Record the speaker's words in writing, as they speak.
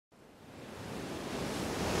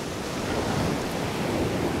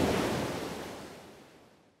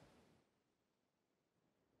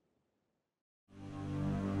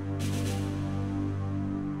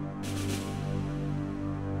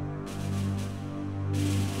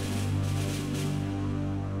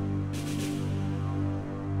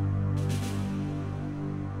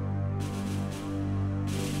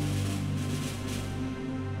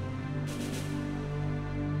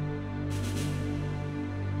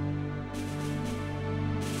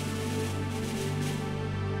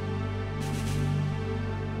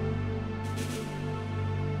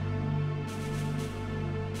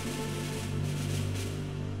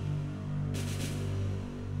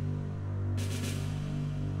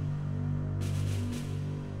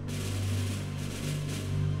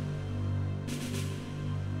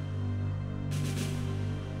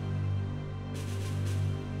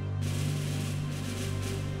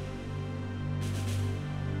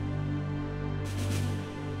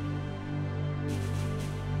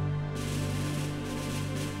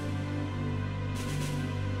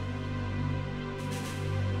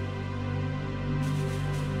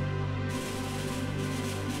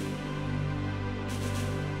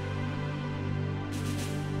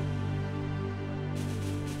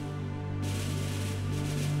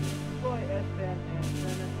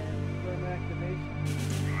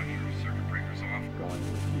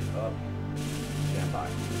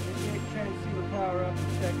power up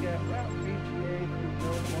and check out route VGA through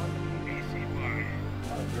Node 1 BBC bar.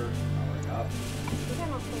 Roger, powering up. We're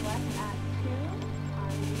going to select at 2,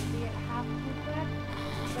 RVG at half complex,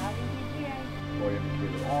 routing VGA. Boy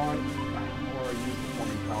indicator on, or use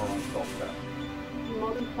performing power on self-test.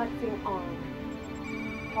 Multiplexing on.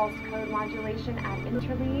 Pulse code modulation at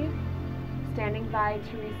interleave. Standing by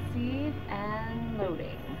to receive and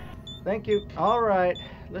loading. Thank you. All right.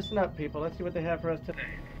 Listen up, people. Let's see what they have for us today.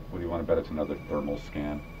 What do you want to bet it's another thermal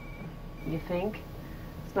scan? You think?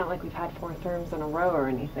 It's not like we've had 4 therms in a row or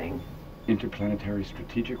anything. Interplanetary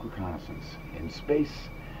strategic reconnaissance. In space,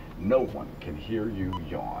 no one can hear you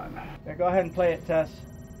yawn. Yeah, go ahead and play it, Tess.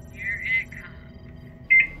 Here it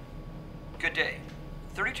comes. Good day.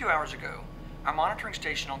 32 hours ago, our monitoring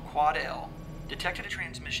station on Quad L detected a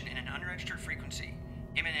transmission in an unregistered frequency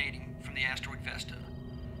emanating from the asteroid Vesta.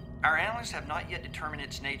 Our analysts have not yet determined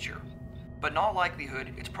its nature, but in all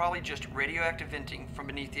likelihood, it's probably just radioactive venting from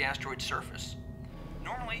beneath the asteroid's surface.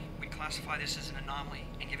 Normally, we classify this as an anomaly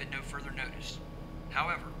and give it no further notice.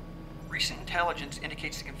 However, recent intelligence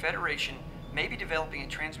indicates the Confederation may be developing a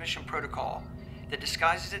transmission protocol that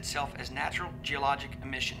disguises itself as natural geologic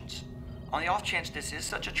emissions. On the off chance this is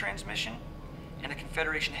such a transmission, and the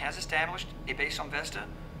Confederation has established a base on Vesta,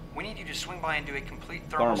 we need you to swing by and do a complete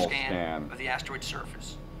thermal scan of the asteroid's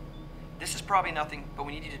surface. This is probably nothing, but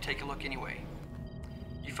we need you to take a look anyway.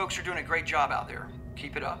 You folks are doing a great job out there.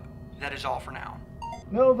 Keep it up. That is all for now.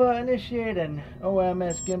 Nova, initiate an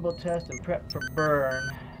OMS gimbal test and prep for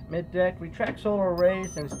burn. Mid-deck, retract solar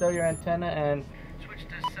arrays and stow your antenna and switch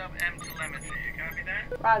to sub-M telemetry. You copy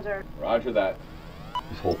that? Roger. Roger that.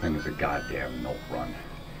 This whole thing is a goddamn milk run.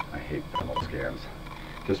 I hate thermal scans.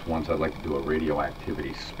 Just once I'd like to do a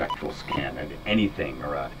radioactivity spectral scan at anything,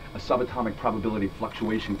 or a subatomic probability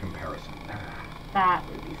fluctuation comparison. That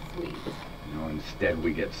would be sweet. You know, instead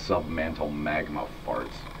we get submantle magma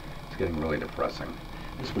farts. It's getting really depressing.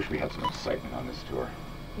 I just wish we had some excitement on this tour.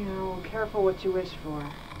 You know, careful what you wish for.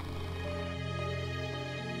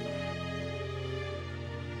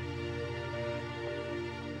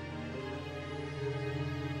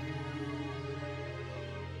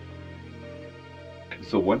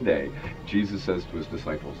 So one day, Jesus says to his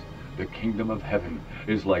disciples, the kingdom of heaven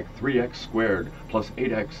is like 3x squared plus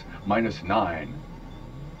 8x minus 9.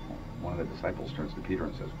 One of the disciples turns to Peter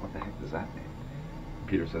and says, what the heck does that mean?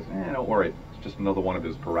 Peter says, don't worry, it's just another one of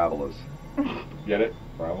his parabolas. Get it?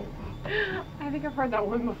 Parabola? I think I've heard that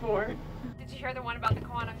one before. Did you hear the one about the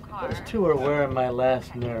quantum car? Those two are wearing my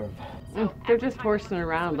last nerve. They're just horsing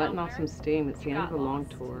around, letting off some steam. It's the end of a long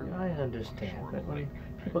tour. I understand, but when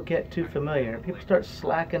people get too familiar, people start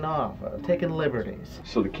slacking off, taking liberties.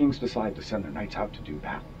 So the kings decide to send their knights out to do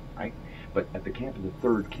battle, right? But at the camp of the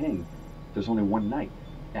third king, there's only one knight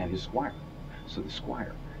and his squire. So the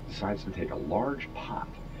squire decides to take a large pot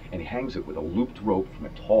and he hangs it with a looped rope from a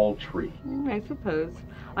tall tree. I suppose.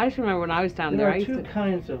 I just remember when I was down there, There I are used two to...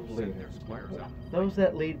 kinds of leaders. Those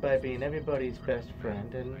that lead by being everybody's best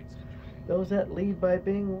friend, and those that lead by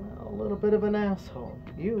being a little bit of an asshole.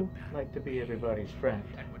 You like to be everybody's friend.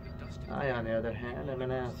 I, on the other hand, am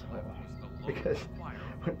an asshole. Because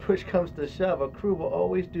when push comes to shove, a crew will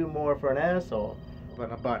always do more for an asshole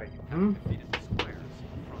than a buddy.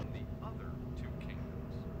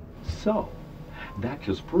 So, that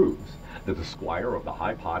just proves that the squire of the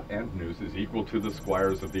high pot and noose is equal to the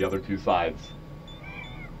squires of the other two sides.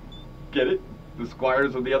 Get it? The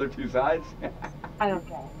squires of the other two sides? I don't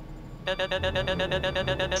get it.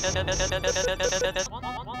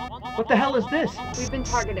 What the hell is this? We've been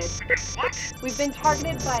targeted. What? We've been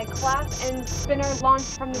targeted by a class and spinner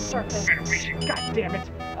launched from the surface. God damn it.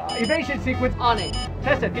 Evasion sequence. On it.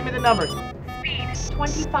 Test it. Give me the numbers. Speed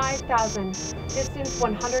 25,000. Distance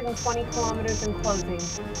 120 kilometers and closing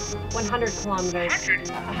 100 kilometers.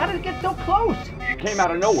 How did it get so close? It came out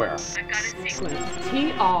of nowhere. I've got a sequence.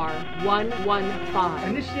 TR115.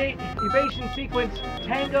 Initiate evasion sequence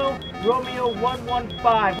Tango Romeo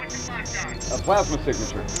 115. A plasma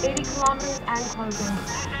signature. 80 kilometers and closing.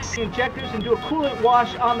 The injectors and do a coolant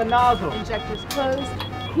wash on the nozzle. Injectors closed.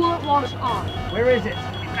 Coolant wash on. Where is it?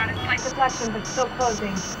 We've got a slight deflection, but still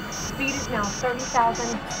closing. Speed is now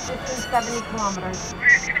 30,000. Distance 70 kilometers.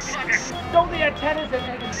 Stow the antennas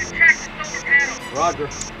and... Roger.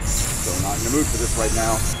 So not in the mood for this right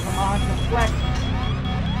now. Come on, deflect.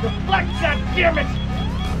 Deflect, goddammit!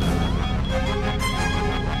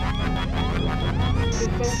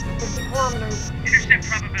 Distance 50 kilometers. Intercept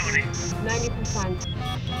probability.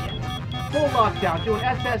 90%. Full lockdown. Do an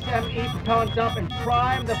SSME propellant dump and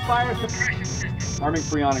prime the fire suppression system. Arming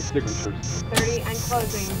freonic signatures. 30 and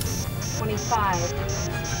closing.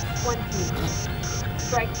 25. 20.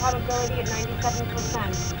 strike probability at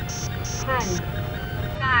 97%.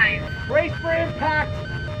 10. 9. Brace for impact!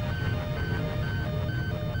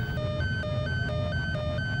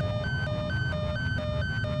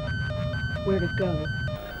 Where'd it go?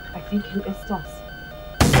 I think you missed us.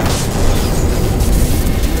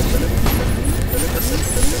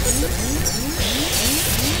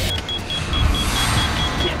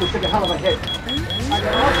 We took a hell of a hit. I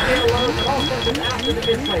got all payloads and all sensors after the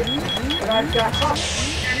midway. But I've got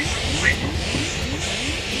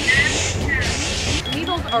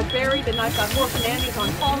Needles are buried and I've got more commanders on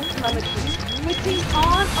all telemetry. Switching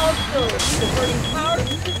on of those. Diverting power to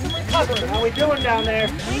system recovery. How we doing down there?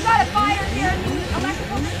 We got a fire here in the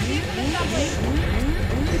electrical distribution assembly.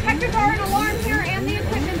 Detectors are in alarm here and the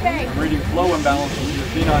equipment bay. I'm reading flow imbalances in the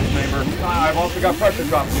xenon chamber. I've also got pressure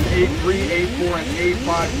drops in A3, A4, and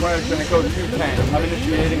A5 pressure, and it goes 2 tanks. I'm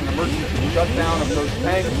initiating an emergency shutdown of those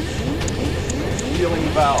tanks. Sealing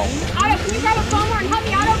the valve. Otto, can you grab a phone and help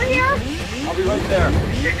me out over here? I'll be right there.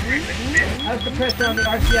 How's the pressure on the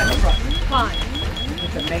RCS front? Fine.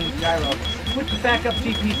 With the main gyro. Switch to backup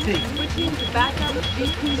CPC. Switching to backup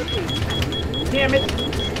CPC. Damn it!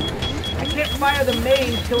 I can't fire the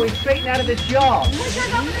main until we straighten out of this yaw. Push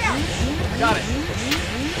yours over there. Got it.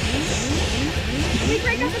 We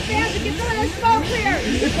break up the fans and get some of this smoke clear.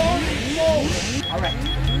 It's already full. All right.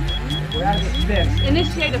 We're out of this spin.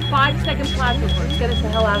 Initiate a 5-second plasma burst. Get us the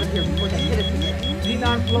hell out of here before they hit us again.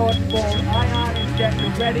 Xenon flow at full. Ion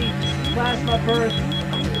injector ready. Plasma burst.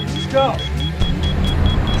 Go.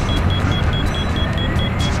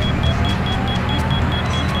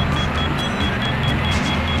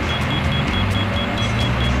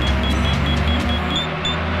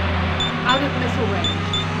 Out of missile range.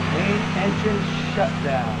 Main engine shut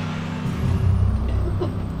down.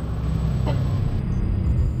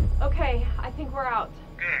 Okay, I think we're out.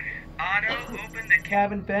 Good. Otto, open the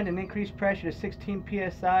Cabin vent and increase pressure to 16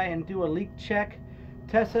 psi and do a leak check.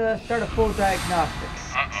 Tessa, start a full diagnostic.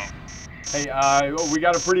 Uh-oh. Hey, we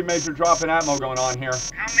got a pretty major drop in atmo going on here.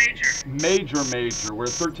 How major? Major. We're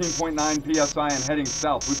at 13.9 psi and heading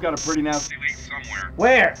south. We've got a pretty nasty Leak somewhere.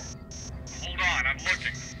 Where? Hold on, I'm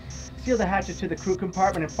looking. Seal the hatches to the crew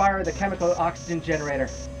compartment and fire the chemical oxygen generator.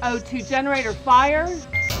 O2 generator fire.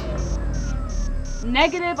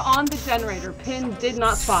 Negative on the generator. Pin did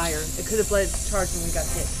not fire. It could have bled its charge when we got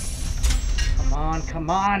hit. Come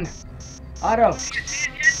on. Otto. Do you see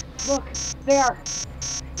it yet? Look, there.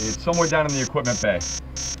 It's somewhere down in the equipment bay.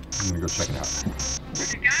 I'm gonna go check it out.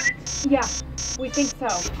 You got it? Yeah, we think so.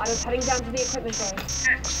 Otto's heading down to the equipment bay.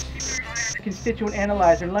 Good. Keep your eye on Constituent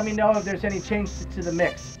analyzer and let me know if there's any changes to the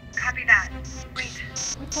mix. it. Copy that. Wait.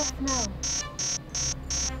 What's that smell?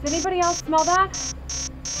 Does anybody else smell that?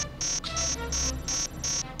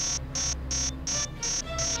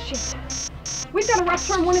 Shit. We've got to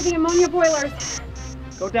rupture one of the ammonia boilers.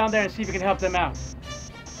 Go down there and see if you can help them out.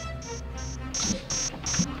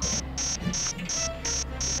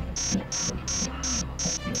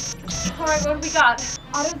 All right, what do we got?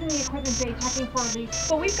 Otto's in the equipment bay checking for a leak,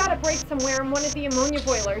 but we've got to break somewhere in one of the ammonia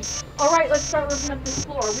boilers. All right, let's start ripping up this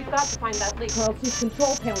floor. We've got to find that leak, or else these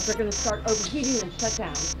control panels are going to start overheating and shut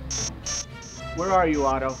down. Where are you,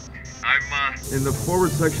 Otto? I'm, In the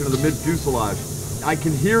forward section of the mid-fuselage. I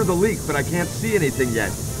can hear the leak, but I can't see anything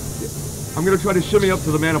yet. I'm gonna try to shimmy up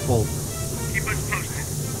to the manifold. keep us posted.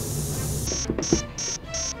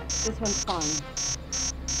 This one's fine.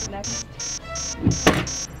 Next.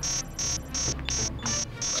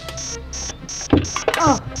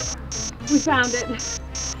 Oh, we found it.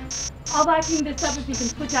 I'll vacuum this up if you can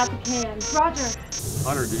switch out the cans. Roger.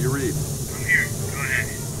 Hunter, do you read? I'm here. Go ahead.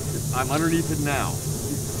 I'm underneath it now.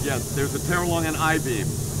 Yes, there's a tear along an I-beam,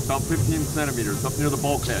 about 15 centimeters, up near the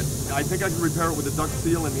bulkhead. I think I can repair it with a duct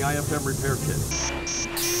seal and the IFM repair kit.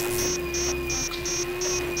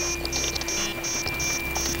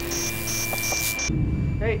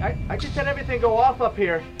 Hey, I just had everything go off up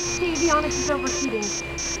here. The avionics is overheating.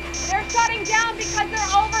 They're shutting down because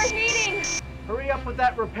they're overheating. Hurry up with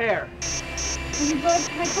that repair. Are you good?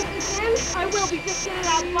 Can I put this in? I will be. Just get it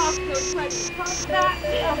out of the box so it's ready. Trust that.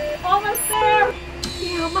 Almost there.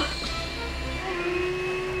 Damn.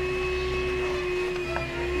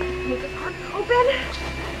 Make it hard to open.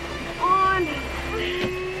 On.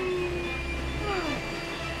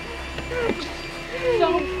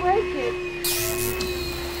 Don't break it.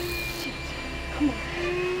 Shit. Come on.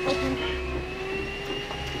 Open.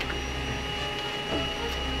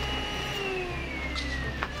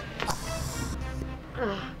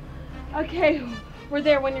 Okay, we're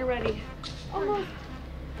there when you're ready. Almost.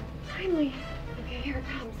 Finally. Okay, here it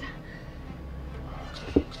comes.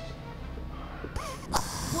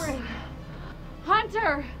 We're in. I'm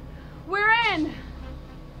Hunter! We're in!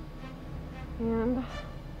 And...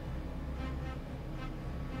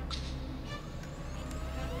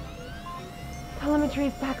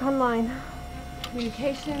 telemetry's back online.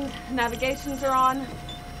 Communications, navigations are on.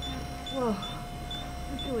 Whoa.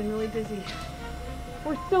 I'm feeling really dizzy.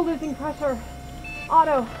 We're still losing pressure.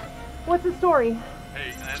 Otto, what's the story?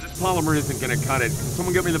 Hey, this polymer isn't gonna cut it. Can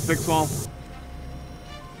someone get me the fix-all?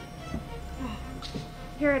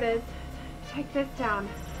 Here it is. Take this down.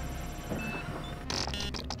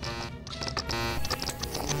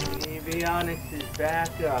 Avionics is back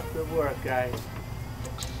up. Good work, guys.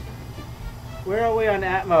 Where are we on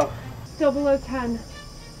Atmo? Still below 10.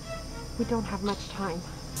 We don't have much time.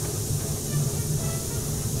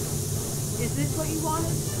 Is this what you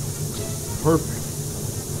wanted? Perfect.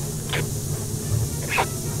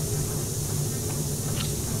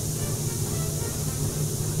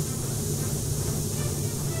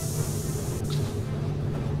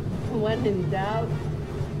 When in doubt,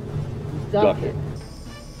 duck it.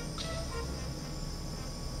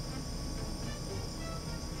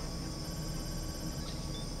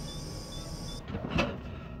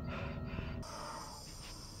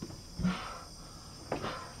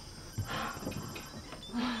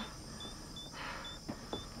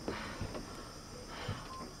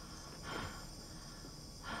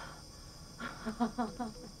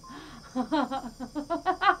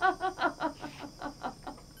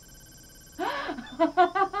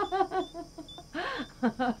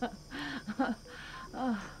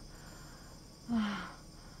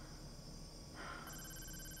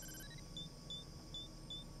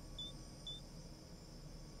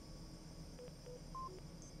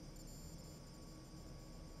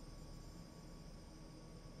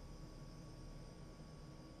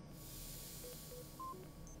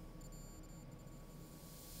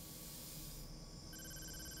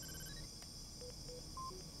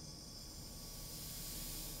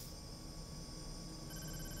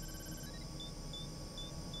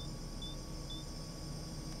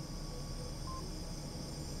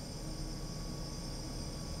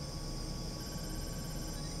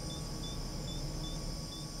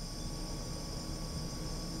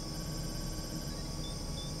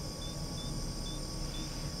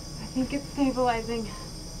 I think it's stabilizing.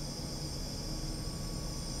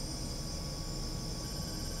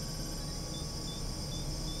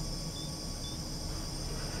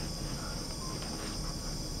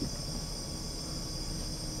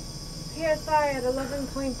 PSI at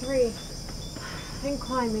 11.3. And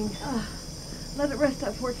climbing. Let it rest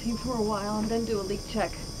at 14 for a while and then do a leak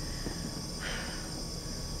check.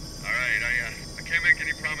 Alright, I can't make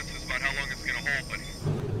any promises about how long it's gonna hold, but...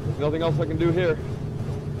 There's nothing else I can do here.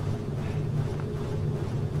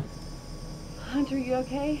 Hunter, you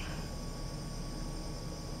okay?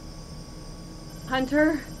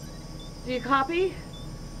 Hunter, do you copy?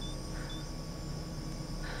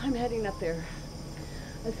 I'm heading up there.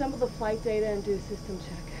 Assemble the flight data and do a system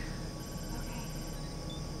check.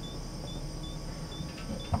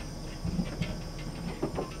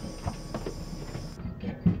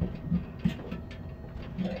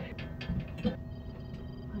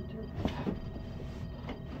 Hunter.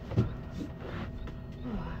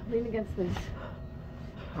 Lean against this.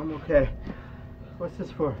 I'm okay. What's this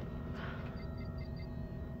for?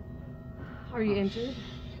 Are you injured?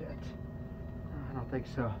 Shit. I don't think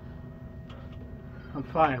so. I'm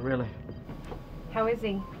fine, really. How is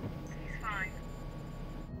he? He's fine.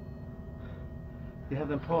 You have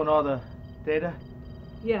them pulling all the data?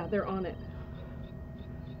 Yeah, they're on it.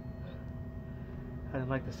 I didn't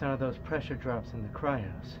like the sound of those pressure drops in the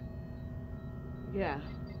cryos. Yeah,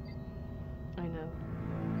 I know.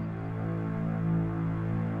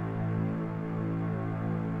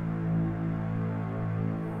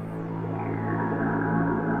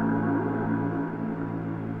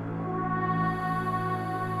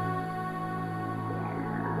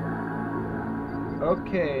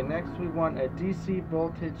 Okay, next we want a DC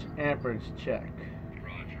voltage amperage check.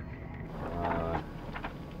 Let's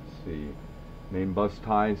see. Main bus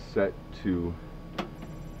tie set to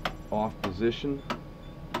off position.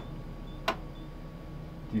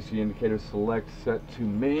 DC indicator select set to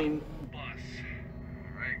main. Bus.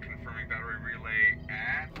 Alright, confirming battery relay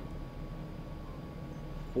at...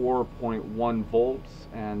 4.1 volts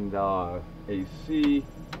and AC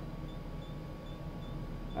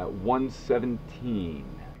at 117.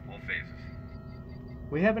 all phases.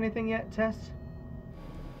 We have anything yet, Tess?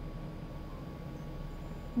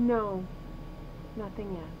 No.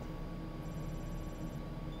 Nothing yet.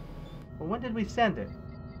 Well, when did we send it?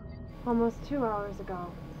 Almost 2 hours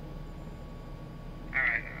ago.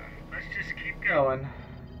 Alright, let's just keep going.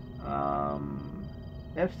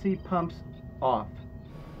 FC pumps off.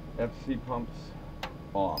 FC pumps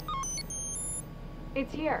off.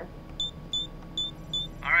 It's here.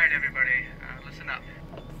 All right, everybody, listen up.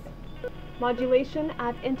 Modulation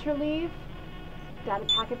at interleave. Data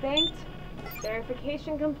packet banked.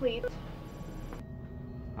 Verification complete.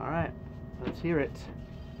 Alright, let's hear it.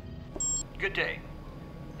 Good day.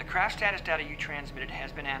 The crash status data you transmitted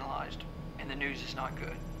has been analyzed, and the news is not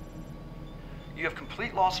good. You have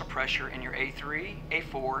complete loss of pressure in your A3,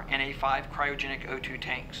 A4, and A5 cryogenic O2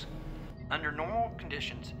 tanks. Under normal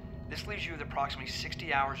conditions, this leaves you with approximately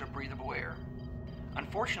 60 hours of breathable air.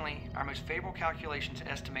 Unfortunately, our most favorable calculations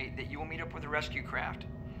estimate that you will meet up with a rescue craft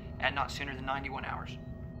at not sooner than 91 hours.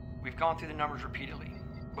 We've gone through the numbers repeatedly,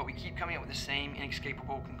 but we keep coming up with the same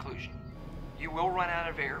inescapable conclusion. You will run out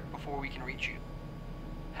of air before we can reach you.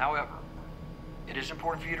 However, it is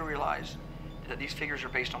important for you to realize that these figures are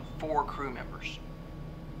based on 4 crew members.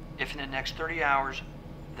 If in the next 30 hours,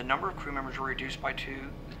 the number of crew members are reduced by 2,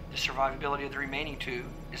 the survivability of the remaining 2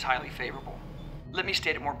 is highly favorable. Let me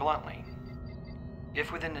state it more bluntly.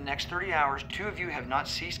 If within the next 30 hours, 2 of you have not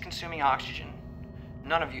ceased consuming oxygen,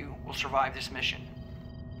 none of you will survive this mission.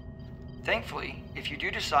 Thankfully, if you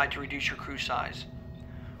do decide to reduce your crew size,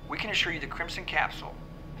 we can assure you the Crimson capsule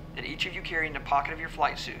that each of you carry in the pocket of your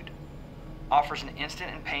flight suit offers an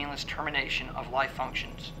instant and painless termination of life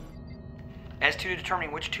functions. As to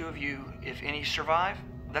determining which 2 of you, if any, survive,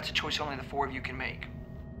 that's a choice only the 4 of you can make.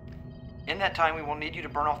 In that time, we will need you to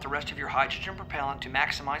burn off the rest of your hydrogen propellant to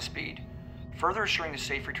maximize speed, further assuring the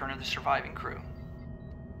safe return of the surviving crew.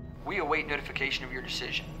 We await notification of your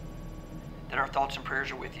decision. That our thoughts and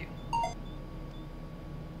prayers are with you.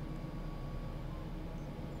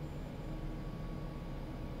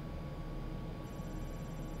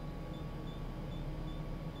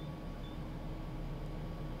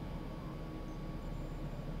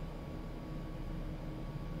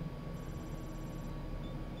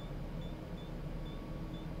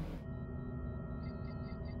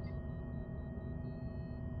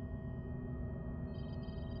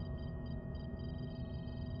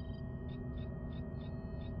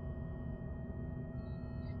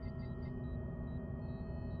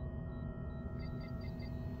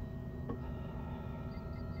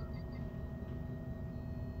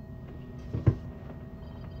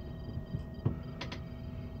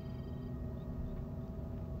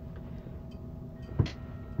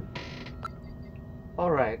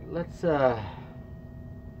 Alright, let's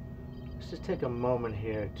just take a moment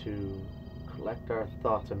here to collect our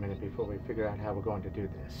thoughts a minute before we figure out how we're going to do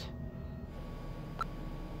this.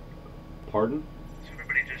 Pardon? So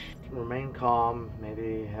everybody just... Remain calm,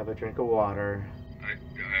 maybe have a drink of water.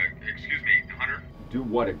 Excuse me, Hunter? Do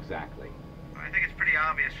what exactly? I think it's pretty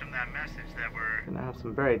obvious from that message that we're... We're gonna have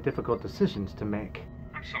some very difficult decisions to make.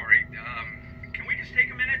 I'm sorry, can we just take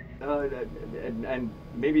a minute? And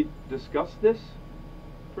maybe discuss this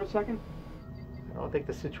for a second? I don't think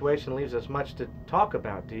the situation leaves us much to talk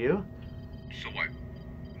about, do you? So what?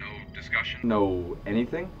 No discussion? No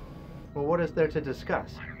anything? Well, what is there to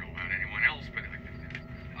discuss? I don't know about anyone else, but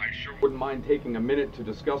I sure Wouldn't mind taking a minute to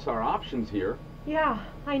discuss our options here. Yeah,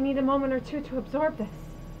 I need a moment or 2 to absorb this.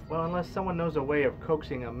 Well, unless someone knows a way of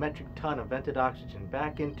coaxing a metric ton of vented oxygen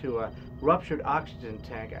back into a ruptured oxygen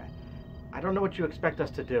tank, I don't know what you expect us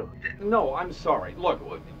to do. No, I'm sorry. Look,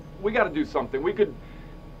 we got to do something. We could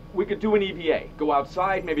do an EVA. Go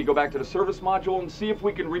outside, maybe go back to the service module and see if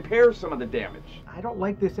we can repair some of the damage. I don't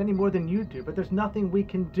like this any more than you do, but there's nothing we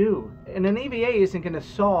can do. And an EVA isn't going to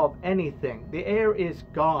solve anything. The air is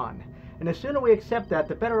gone. And the sooner we accept that,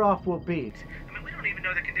 the better off we'll be. I mean, we don't even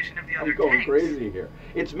know the condition of the other I'm going tanks. crazy here.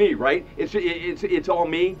 It's me, right? It's all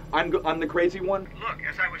me. I'm the crazy one. Look,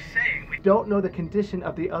 as I was saying, we Don't know the condition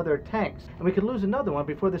of the other tanks. And we could lose another one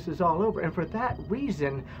before this is all over. And for that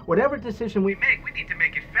reason, whatever decision we make... we need to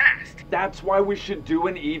make it fast. That's why we should do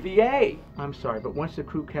an EVA. I'm sorry, but once the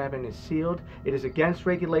crew cabin is sealed, it is against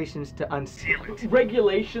regulations to unseal it.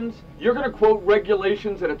 Regulations? You're gonna quote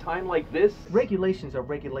regulations at a time like this? Regulations are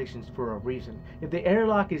regulations for a reason. If the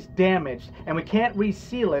airlock is damaged and we can't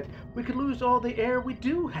reseal it, we could lose all the air we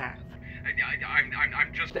do have.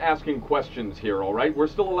 I'm just... Just asking questions here, all right? We're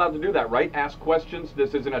still allowed to do that, right? Ask questions.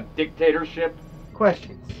 This isn't a dictatorship.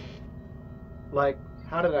 Questions. Like,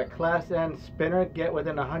 how did a Class N spinner get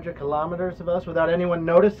within 100 kilometers of us without anyone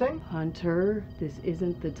noticing? Hunter, this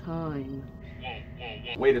isn't the time. Whoa.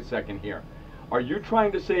 Wait a second here. Are you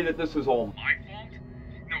trying to say that this is all My fault?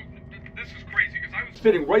 No, this is crazy, because I was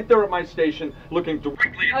sitting right there at my station, looking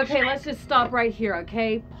directly at the Okay, sky? let's just stop right here,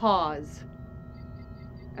 okay? Pause.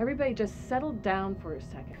 Everybody just settle down for a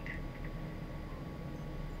second.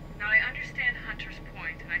 Now, I understand Hunter's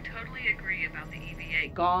point, and I totally agree about the EVA.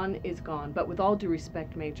 EVA. Gone is gone, but with all due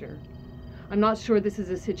respect, Major, I'm not sure this is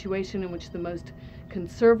a situation in which the most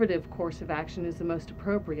conservative course of action is the most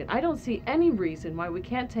appropriate. I don't see any reason why we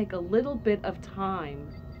can't take a little bit of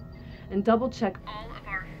time and double check all of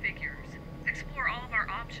our figures, explore all of our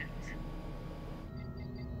options.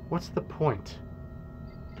 What's the point?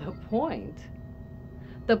 The point?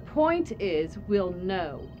 The point is we'll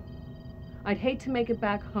know. I'd hate to make it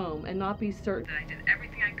back home and not be certain that I did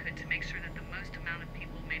everything I could to make sure that the most amount of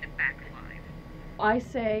people made it back alive. I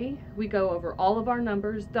say we go over all of our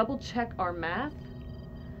numbers, double check our math,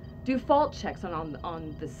 do fault checks on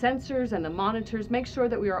the sensors and the monitors, make sure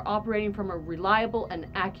that we are operating from a reliable and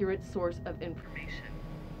accurate source of information.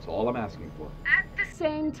 That's all I'm asking for. At the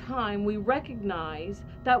same time, we recognize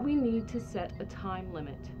that we need to set a time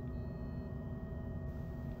limit.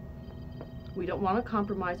 We don't want to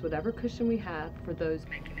compromise whatever cushion we have for those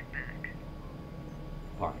making it back.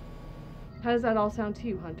 Fine. How does that all sound to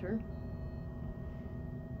you, Hunter?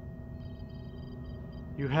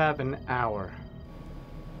 You have an hour.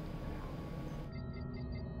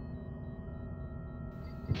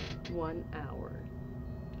 One hour.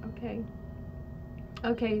 Okay.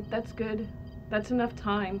 Okay, that's good. That's enough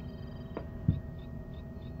time.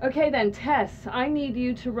 Okay then, Tess, I need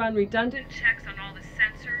you to run redundant checks on all the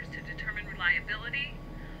sensors to determine reliability.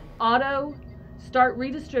 Otto, start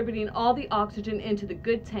redistributing all the oxygen into the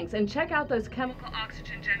good tanks and check out those chemical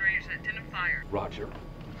oxygen generators that didn't fire. Roger.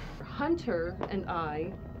 Hunter and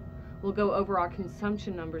I will go over our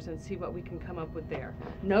consumption numbers and see what we can come up with there.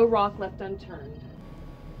 No rock left unturned.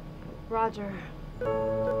 Roger.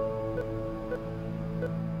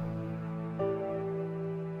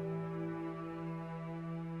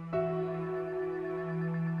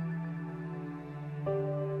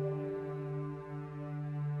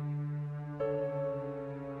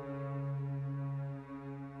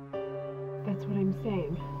 That's what I'm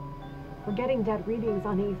saying. We're getting dead readings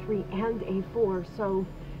on A3 and A4, so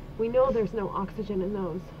we know there's no oxygen in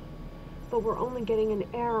those. But we're only getting an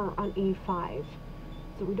error on A5,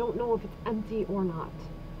 so we don't know if it's empty or not.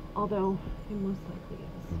 Although, it most likely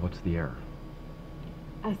is. What's the error?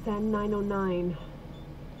 SN909.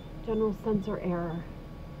 General sensor error.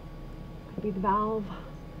 Could be the valve.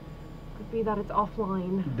 Could be that it's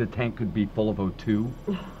offline. The tank could be full of O2?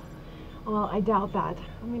 Well, I doubt that.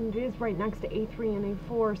 I mean, it is right next to A3 and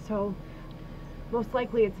A4, so most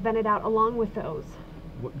likely it's vented out along with those.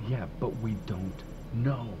 Well, yeah, but we don't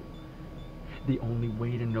know. The only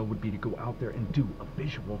way to know would be to go out there and do a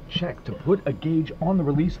visual check, to put a gauge on the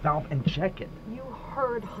release valve and check it. You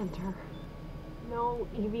heard, Hunter. No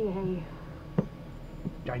EVA.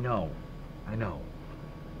 I know. I know.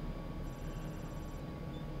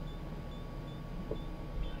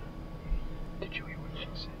 Did you hear what she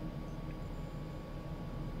said?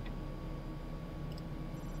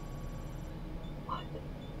 What?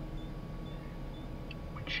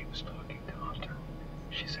 When she was talking to Hunter,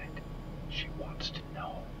 she said she wants to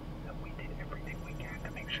know that we did everything we can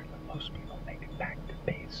to make sure that most people make it back to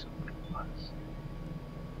base with us.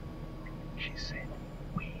 She said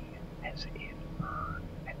we, as in her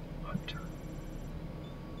and Hunter.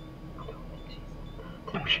 I don't think she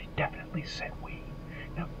said that. No, she definitely said we.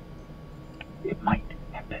 Now, it might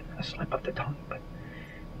have been a slip of the tongue, but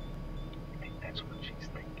I think that's what she's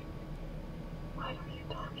thinking. What are you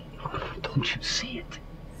talking about? Don't you see it?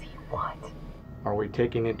 See what? Are we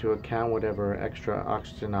taking into account whatever extra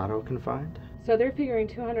oxygen Otto can find? So they're figuring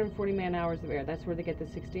 240 man-hours of air. That's where they get the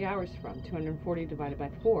 60 hours from. 240 divided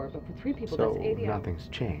by 4. But for 3 people, So that's 80 hours. nothing's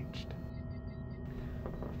changed.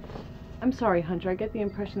 I'm sorry, Hunter. I get the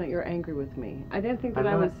impression that you're angry with me. I didn't think that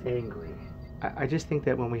I'm I not was... angry. I just think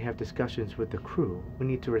that when we have discussions with the crew, we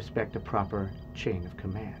need to respect a proper chain of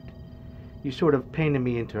command. You sort of painted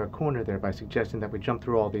me into a corner there by suggesting that we jump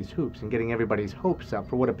through all these hoops and getting everybody's hopes up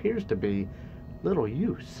for what appears to be little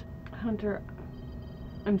use. Hunter,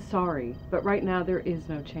 I'm sorry, but right now there is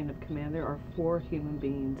no chain of command. There are 4 human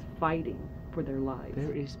beings fighting for their lives.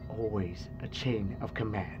 There is always a chain of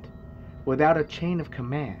command. Without a chain of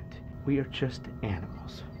command, we are just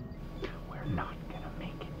animals. We're not gonna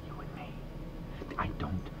make it, you and me. I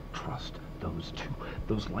don't trust those two.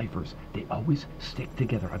 Those lifers, they always stick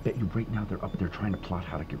together. I bet you right now they're up there trying to plot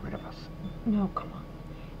how to get rid of us. No, come on.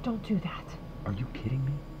 Don't do that. Are you kidding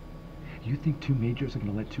me? You think 2 majors are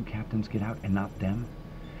gonna let 2 captains get out and not them?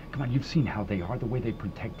 Come on, you've seen how they are, the way they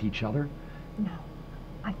protect each other. No,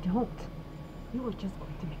 I don't. You are just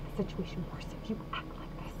going to make the situation worse if you act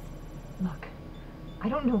like this. Look, I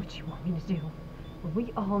don't know what you want me to do, but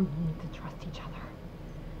we all need to trust each other.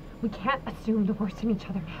 We can't assume the worst in each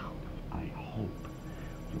other now. I hope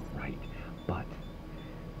you're right, but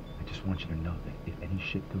I just want you to know that if any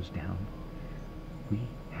shit goes down, we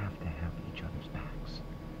have to have each other's backs.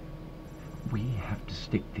 We have to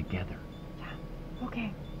stick together. Yeah,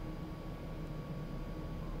 okay.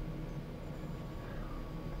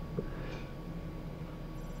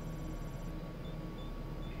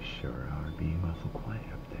 You sure are being awful quiet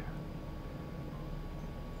up there.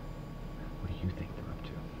 What do you think they're up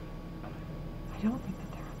to? I don't think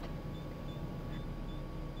that they're up to.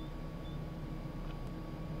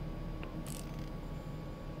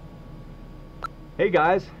 Hey,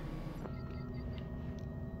 guys.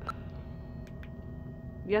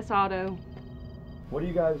 Yes, Otto. What are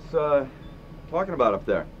you guys, talking about up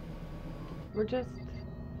there? We're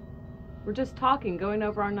just talking, going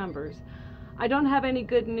over our numbers. I don't have any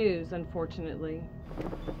good news, unfortunately.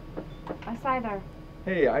 Us either.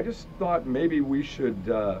 Hey, I just thought maybe we should,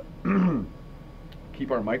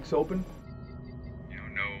 keep our mics open. You know,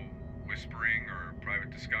 no whispering or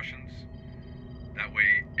private discussions. That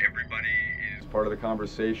way everybody is... Part of the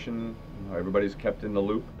conversation, you know, everybody's kept in the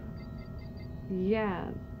loop. Yeah,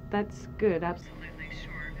 that's good, absolutely,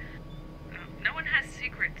 sure. No one has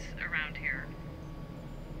secrets around here.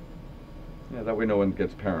 Yeah, that way no one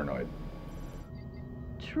gets paranoid.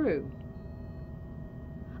 True.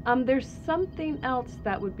 There's something else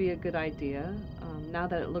that would be a good idea. Now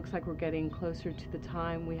that it looks like we're getting closer to the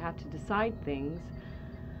time we have to decide things,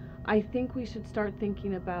 I think we should start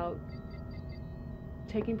thinking about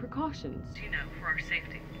taking precautions, you know, for our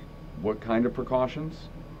safety. What kind of precautions?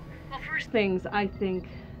 Well, first things, I think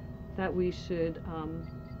that we should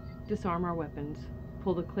disarm our weapons,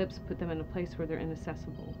 pull the clips, put them in a place where they're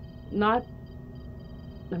inaccessible.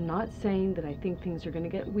 I'm not saying that I think things are going to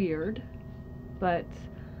get weird, but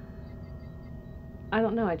I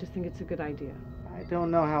don't know, I just think it's a good idea. I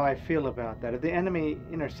don't know how I feel about that. If the enemy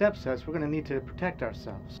intercepts us, we're going to need to protect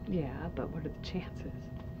ourselves. Yeah, but what are the chances?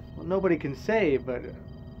 Well, nobody can say, but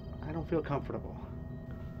I don't feel comfortable.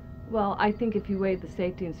 Well, I think if you weigh the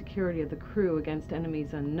safety and security of the crew against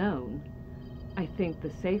enemies unknown, I think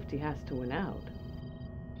the safety has to win out.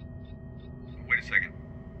 Wait a second.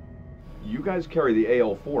 You guys carry the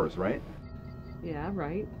AL4s, right? Yeah,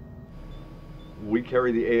 right. We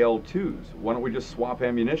carry the AL2s. Why don't we just swap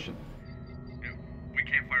ammunition? Yeah, we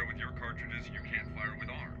can't fire with your cartridges, you can't fire with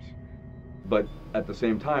ours. But at the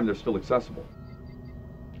same time, they're still accessible.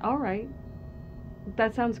 All right.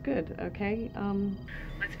 That sounds good, okay?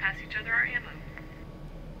 Let's pass each other our ammo.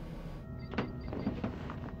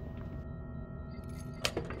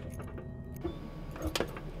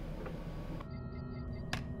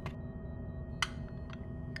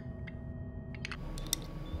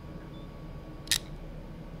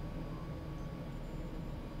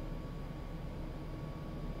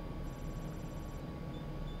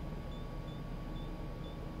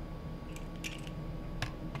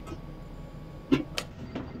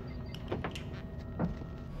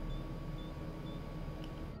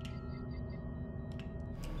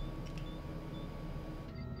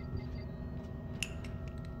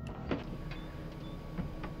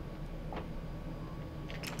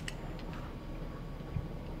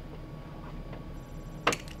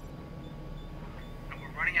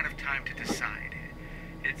 Time to decide.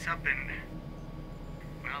 It's up in...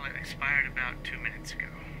 well, it expired about 2 minutes ago.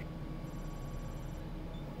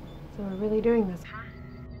 So we're really doing this, huh?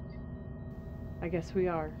 I guess we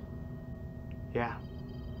are. Yeah.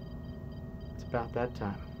 It's about that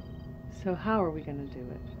time. So how are we going to do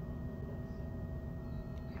it?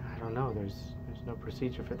 I don't know. There's no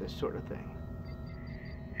procedure for this sort of thing.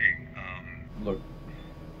 Hey, Look,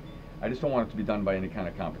 I just don't want it to be done by any kind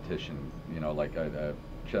of competition, you know, like a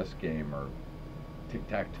chess game or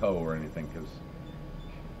tic-tac-toe or anything, because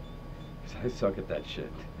I suck at that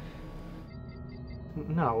shit.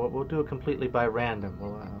 No, we'll do it completely by random.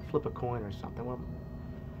 We'll flip a coin or something. Well,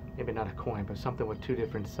 maybe not a coin, but something with two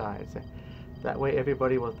different sides. That way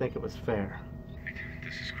everybody will think it was fair.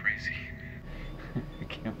 this is crazy. I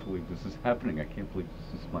can't believe this is happening. I can't believe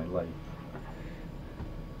this is my life.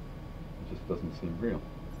 It just doesn't seem real.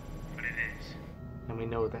 But it is. And we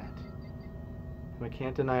know that. We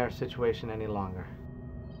can't deny our situation any longer.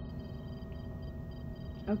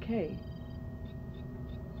 Okay.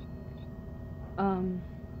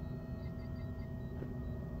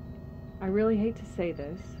 I really hate to say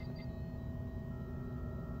this,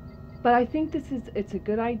 but I think it's a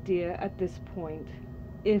good idea at this point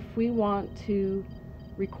if we want to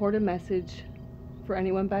record a message for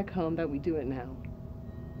anyone back home that we do it now.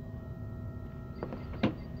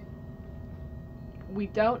 We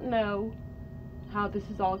don't know how this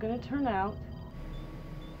is all going to turn out.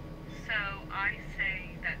 So I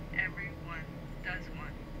say that everyone does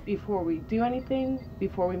one. before we do anything,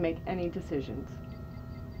 before we make any decisions.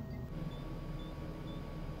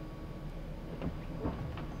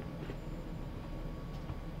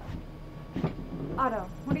 Otto,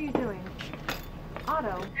 what are you doing?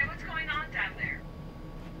 Otto? Hey, what's going on down there?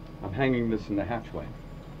 I'm hanging this in the hatchway.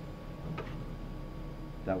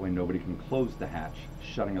 That way nobody can close the hatch,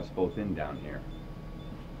 shutting us both in down here.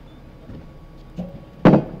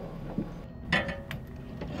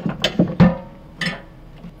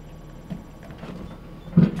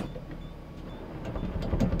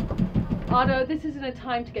 Otto, this isn't a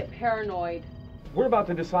time to get paranoid. We're about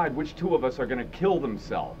to decide which two of us are gonna kill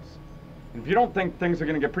themselves. And if you don't think things are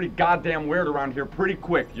gonna get pretty goddamn weird around here pretty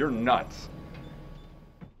quick, you're nuts.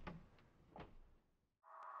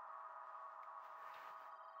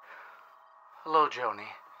 Hello, Joni.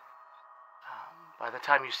 By the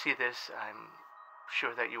time you see this, I'm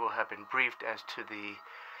sure that you will have been briefed as to the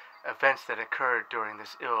events that occurred during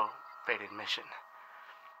this ill-fated mission.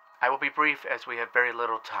 I will be brief as we have very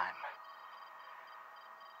little time.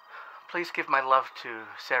 Please give my love to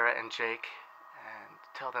Sarah and Jake and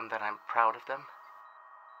tell them that I'm proud of them.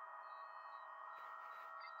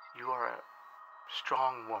 You are a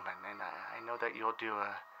strong woman, and I know that you'll do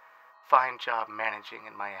a fine job managing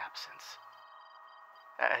in my absence,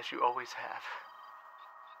 as you always have.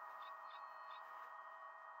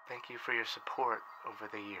 Thank you for your support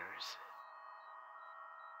over the years.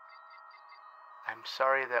 I'm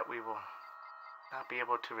sorry that we will not be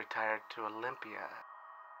able to retire to Olympia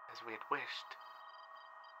as we had wished.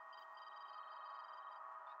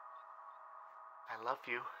 I love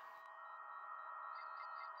you.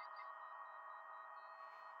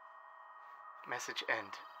 Message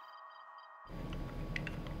end.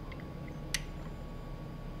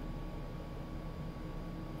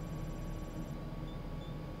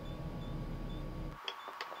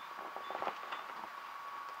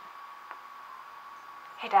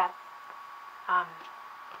 Hey, Dad. I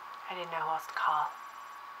didn't know who else to call.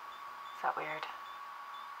 Is that weird?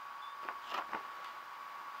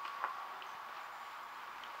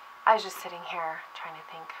 I was just sitting here trying to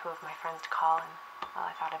think who of my friends to call, and, well,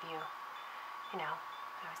 I thought of you. You know,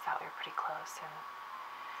 I always thought we were pretty close, and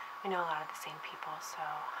we know a lot of the same people, so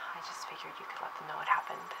I just figured you could let them know what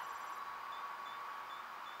happened.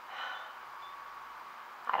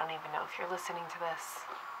 I don't even know if you're listening to this.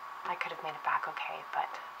 I could have made it back okay,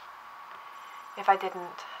 but if I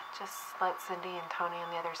didn't, just let Cindy and Tony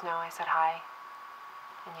and the others know I said hi.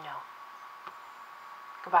 And you know,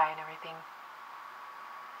 goodbye and everything.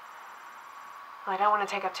 Well, I don't want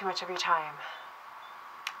to take up too much of your time.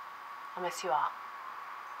 I'll miss you all.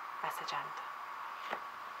 Message end.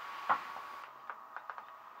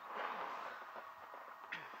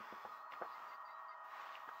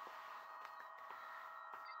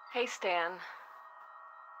 Hey, Stan.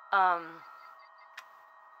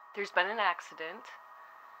 There's been an accident.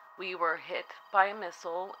 We were hit by a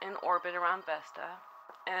missile in orbit around Vesta,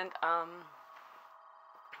 and,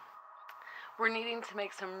 we're needing to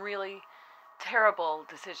make some really terrible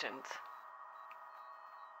decisions.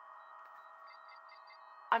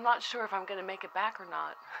 I'm not sure if I'm gonna make it back or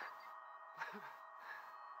not.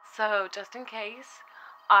 So, just in case,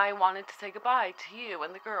 I wanted to say goodbye to you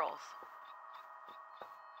and the girls.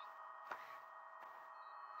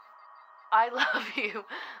 I love you.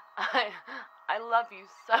 I love you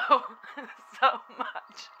so, so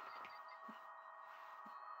much.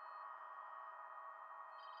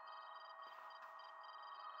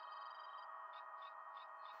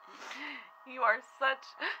 You are such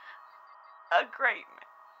a great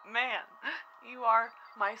man. You are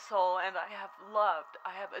my soul, and I have loved,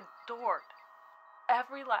 I have adored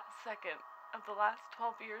every last second of the last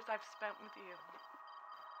 12 years I've spent with you.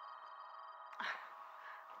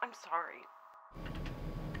 I'm sorry.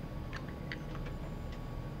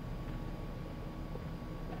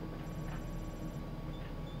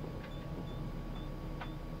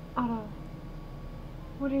 Otto,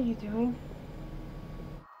 what are you doing?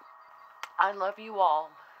 I love you all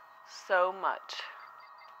so much.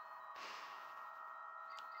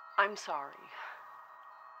 I'm sorry.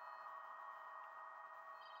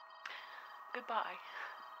 Goodbye.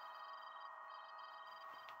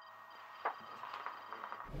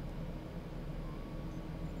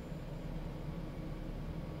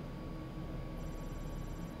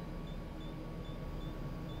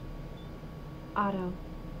 Otto,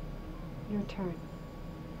 your turn.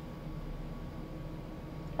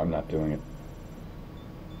 I'm not doing it.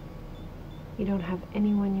 You don't have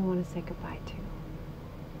anyone you want to say goodbye to.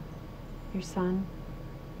 Your son?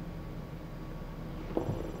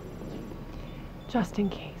 Just in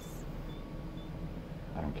case.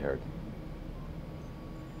 I don't care.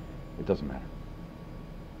 It doesn't matter.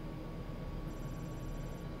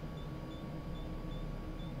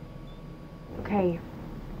 Okay.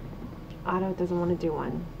 Otto doesn't want to do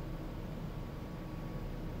one.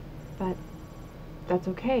 But that's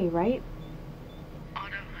okay, right?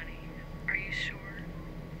 Otto, honey, are you sure?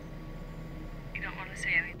 You don't want to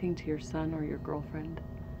say anything to your son or your girlfriend?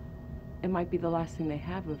 It might be the last thing they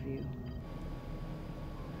have of you.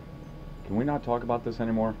 Can we not talk about this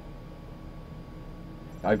anymore?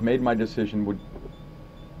 I've made my decision. Would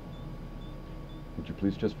you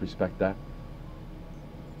please just respect that?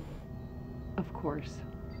 Of course.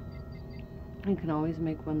 You can always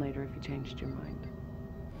make one later if you changed your mind.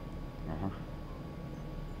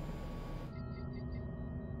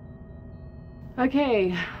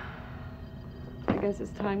 Okay. I guess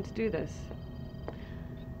it's time to do this.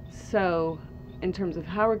 So, in terms of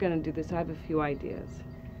how we're going to do this, I have a few ideas.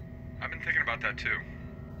 I've been thinking about that too.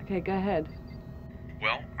 Okay, go ahead.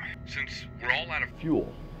 Well, since we're all out of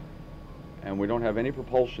Fuel. And we don't have any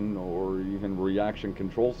propulsion or even reaction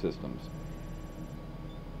control systems.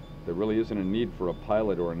 There really isn't a need for a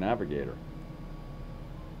pilot or a navigator.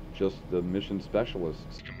 Just the mission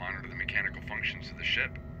specialists. to monitor the mechanical functions of the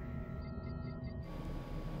ship.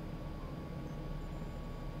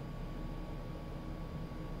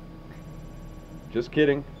 Just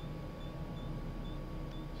kidding.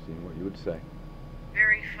 Seeing what you would say.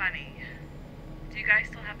 Very funny. Do you guys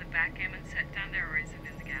still have the backgammon set down there, or is it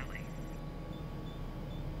in the galley?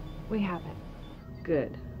 We have it.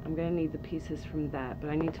 Good. I'm gonna need the pieces from that, but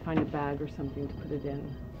I need to find a bag or something to put it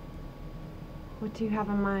in. What do you have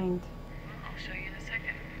in mind? I'll show you in a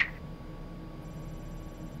second.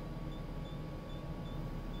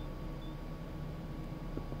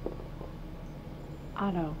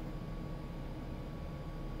 Otto.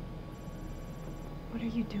 What are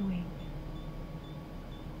you doing?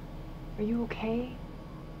 Are you okay?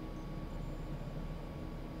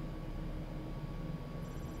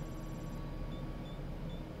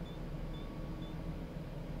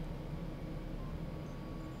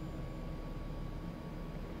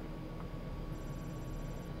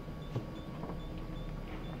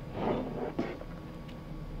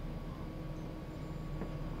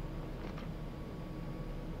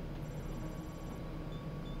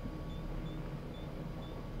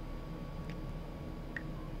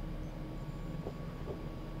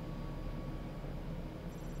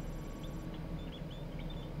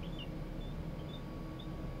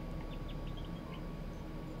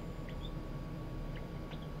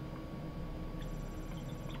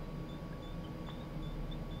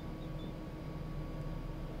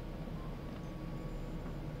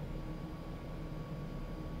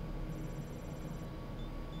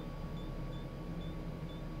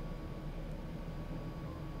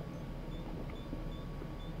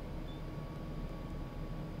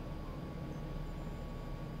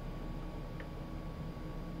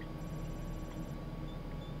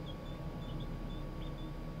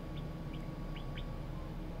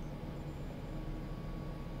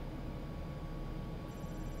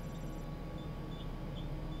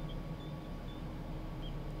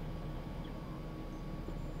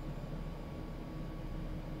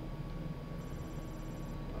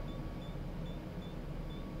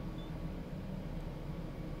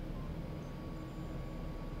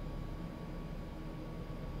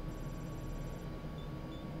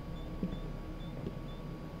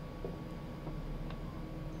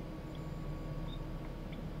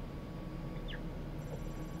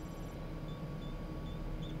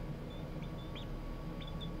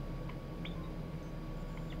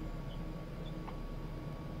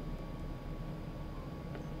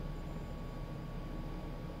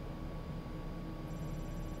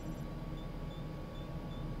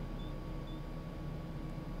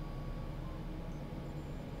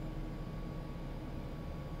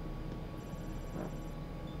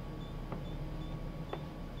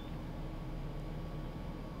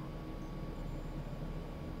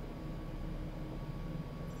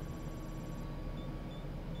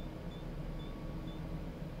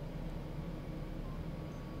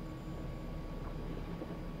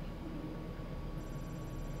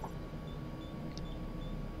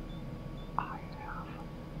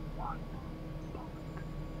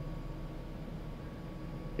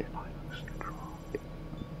 If I lose control,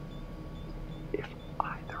 if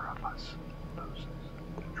either of us loses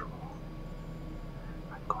control,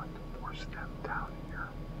 I'm going to force them down here.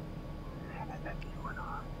 And then you and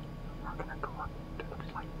I are going to go up to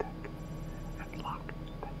the flight deck and lock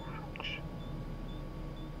the hatch.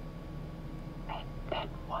 And then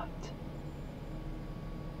what?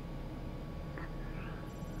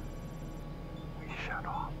 We shut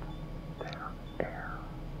off their air.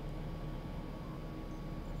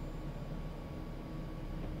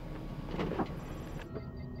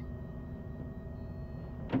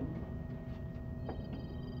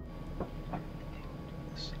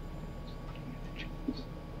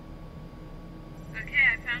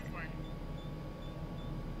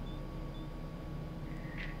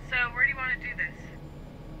 where do you want to do this?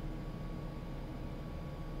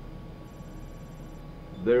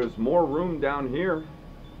 There's more room down here.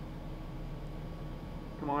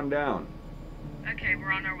 Come on down. Okay,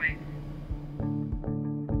 we're on our way.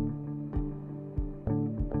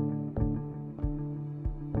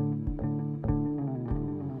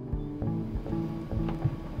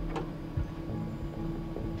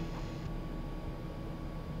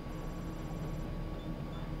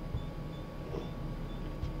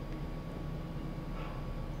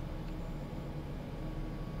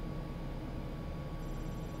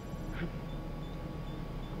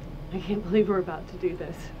 I can't believe we're about to do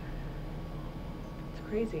this. It's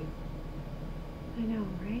crazy. I know,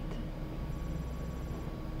 right?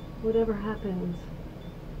 Whatever happens,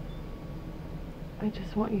 I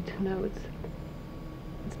just want you to know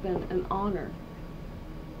it's been an honor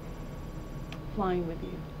flying with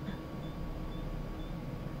you.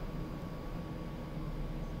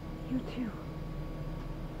 You too.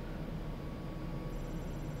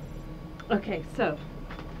 Okay, so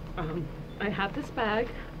I have this bag,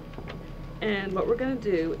 and what we're going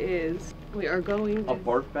to do is we are going to... A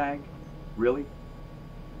barf bag? Really?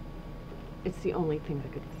 It's the only thing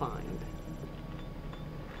I could find.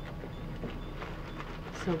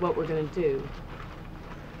 So what we're going to do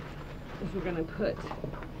is we're going to put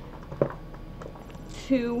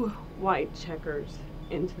 2 white checkers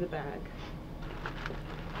into the bag.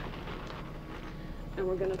 And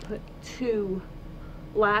we're going to put 2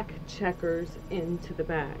 black checkers into the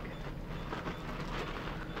bag.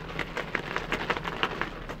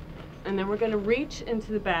 And then we're going to reach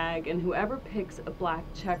into the bag, and whoever picks a black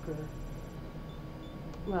checker,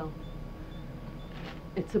 well,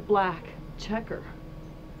 it's a black checker.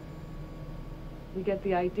 You get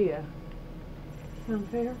the idea. Sound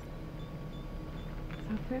fair?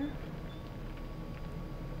 Sound fair?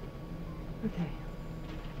 Okay.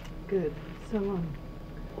 Good. So,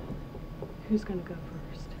 who's going to go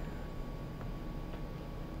first?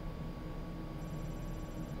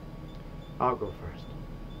 I'll go first.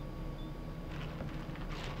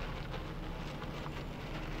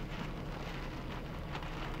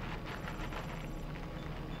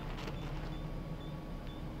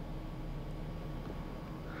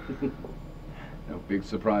 No big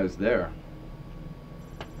surprise there.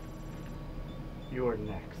 You're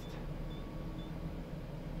next.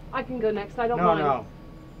 I can go next. I don't mind. No.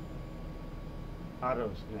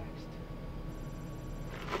 Otto's next.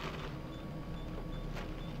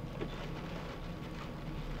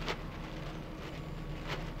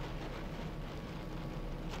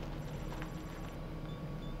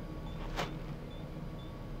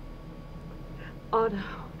 Otto,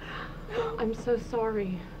 I'm so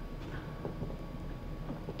sorry.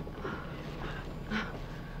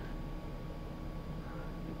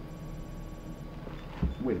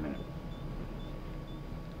 Wait a minute.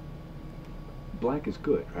 Black is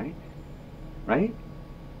good, right? Right?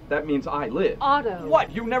 That means I live. Otto.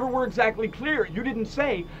 What? You never were exactly clear. You didn't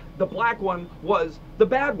say the black one was the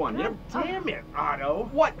bad one. You God damn it, Otto.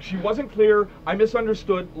 What? She wasn't clear. I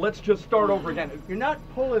misunderstood. Let's just start over again. You're not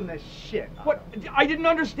pulling this shit. Otto. What? I didn't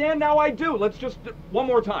understand. Now I do. Let's just one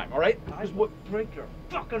more time, all right? I will break your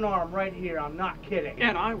fucking arm right here. I'm not kidding.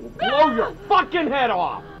 And I will blow your fucking head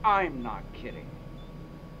off. I'm not kidding.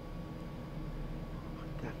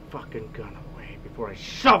 Put that fucking gun away before I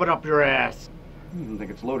shove it up your ass. You don't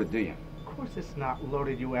think it's loaded, do you? Of course it's not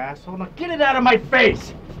loaded, you asshole. Now get it out of my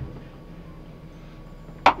face!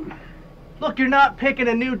 Look, you're not picking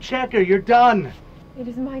a new checker. You're done. It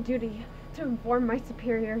is my duty to inform my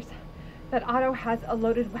superiors that Otto has a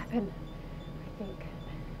loaded weapon. I think.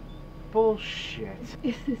 Bullshit.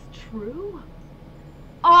 Is this true?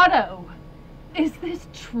 Otto! Is this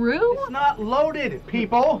true? It's not loaded,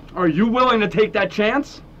 people! Are you willing to take that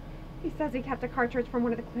chance? He says he kept a cartridge from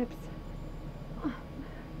one of the clips.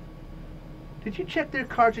 Did you check their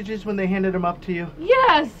cartridges when they handed them up to you?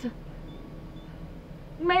 Yes!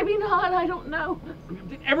 Maybe not, I don't know.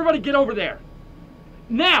 Everybody get over there.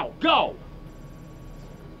 Now, go!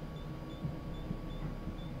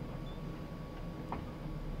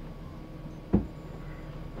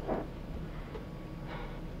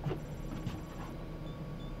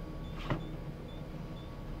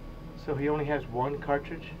 So he only has one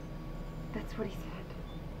cartridge? That's what he said.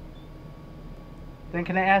 Then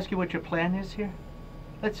can I ask you what your plan is here?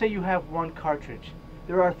 Let's say you have one cartridge.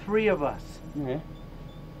 There are 3 of us. Yeah.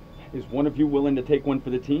 Is one of you willing to take one for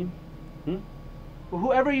the team? Well,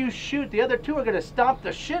 whoever you shoot, the other 2 are gonna stomp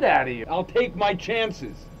the shit out of you. I'll take my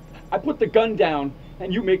chances. I put the gun down,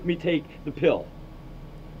 and you make me take the pill.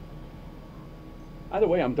 Either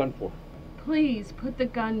way, I'm done for. Please put the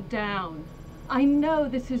gun down. I know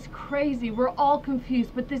this is crazy. We're all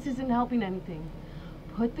confused, but this isn't helping anything.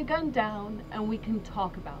 Put the gun down and we can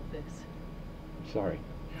talk about this. I'm sorry.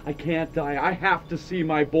 I can't die. I have to see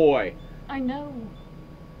my boy. I know.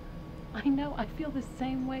 I feel the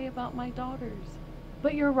same way about my daughters.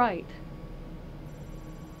 But you're right.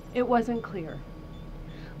 It wasn't clear.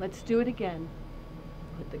 Let's do it again.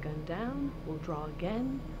 Put the gun down, we'll draw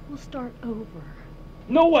again, we'll start over.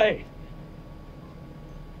 No way!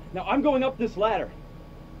 Now I'm going up this ladder.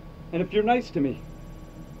 And if you're nice to me,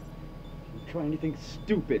 if you try anything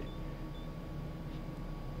stupid,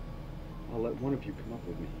 I'll let one of you come up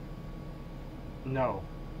with me. No.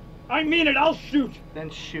 I mean it, I'll shoot! Then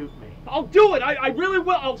shoot me. I'll do it! I really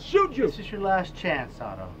will! I'll shoot you! This is your last chance,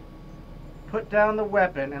 Otto. Put down the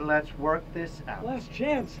weapon and let's work this out. Last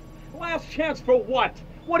chance? Last chance for what?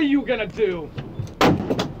 What are you gonna do?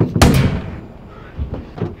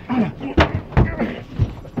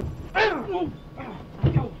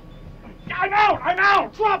 I'm out! I'm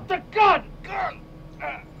out! Drop the gun!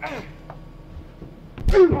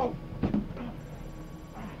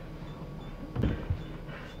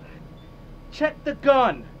 Check the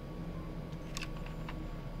gun!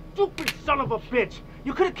 Stupid son of a bitch!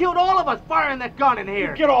 You could have killed all of us firing that gun in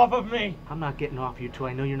here! Get off of me! I'm not getting off you till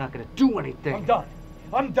I know you're not gonna do anything. I'm done.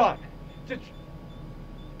 I'm done. Just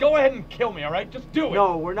go ahead and kill me, all right? Just do it.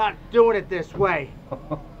 No, we're not doing it this way.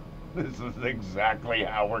 This is exactly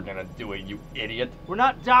how we're gonna do it, you idiot. We're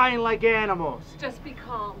not dying like animals. Just be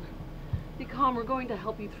calm. Be calm. We're going to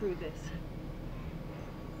help you through this.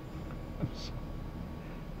 I'm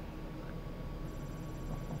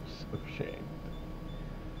so ashamed.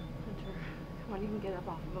 Hunter, come on, you can get up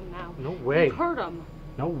off of him now. No way. You've hurt him.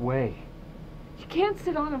 No way. You can't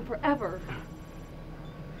sit on him forever.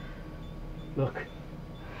 Look,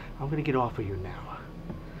 I'm gonna get off of you now.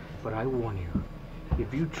 But I warn you,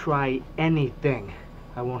 if you try anything,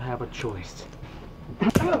 I won't have a choice.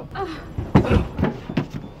 Oh.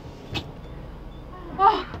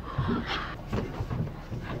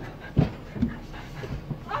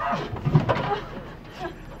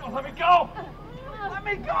 Let me go! Let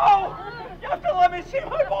me go! You have to let me see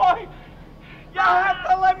my boy! You have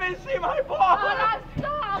to let me see my boy!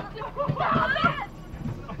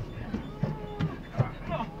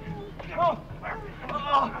 Oh,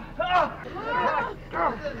 no, stop!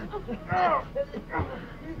 Stop it!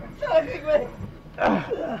 Choking me!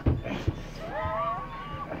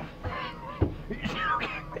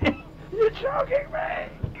 You're choking me!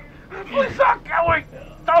 Please stop going!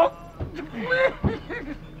 Don't!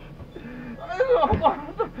 Please! I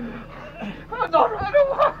don't want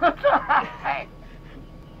to die!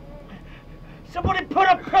 Somebody put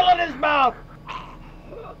a pill in his mouth!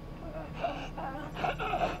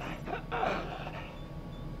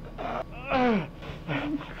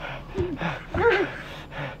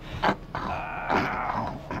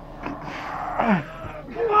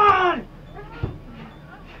 Come on!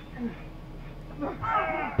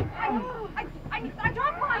 I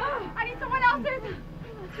dropped one! I need someone else's!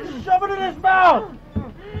 Just shove it in his mouth!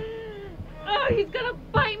 Oh, he's gonna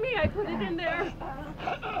bite me. I put it in there.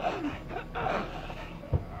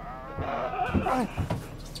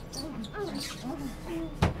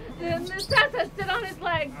 Tessa, sit on his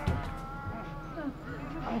leg.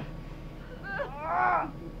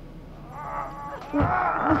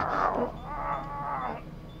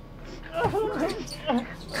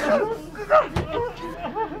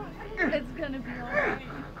 It's gonna be all right.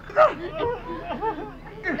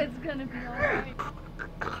 It's gonna be all right.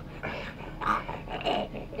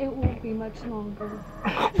 It won't be much longer.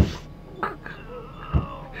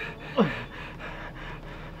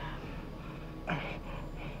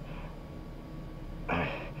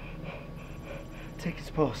 Take his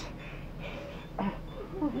pulse.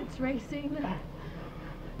 It's racing.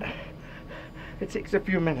 It takes a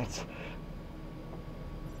few minutes.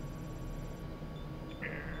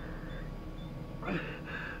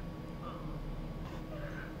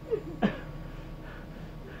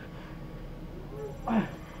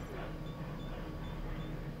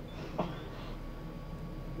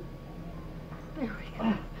 There we go.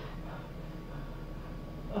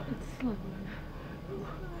 It's slowing.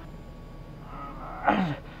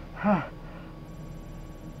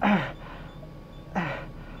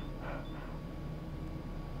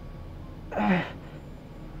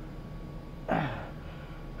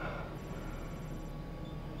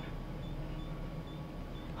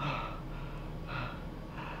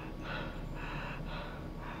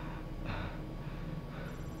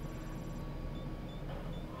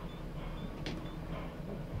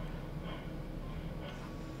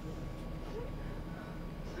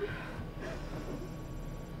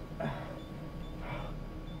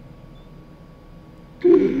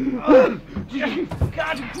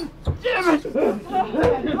 God damn it!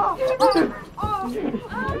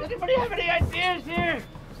 Anybody have any ideas here?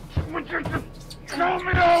 Show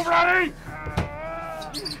me already!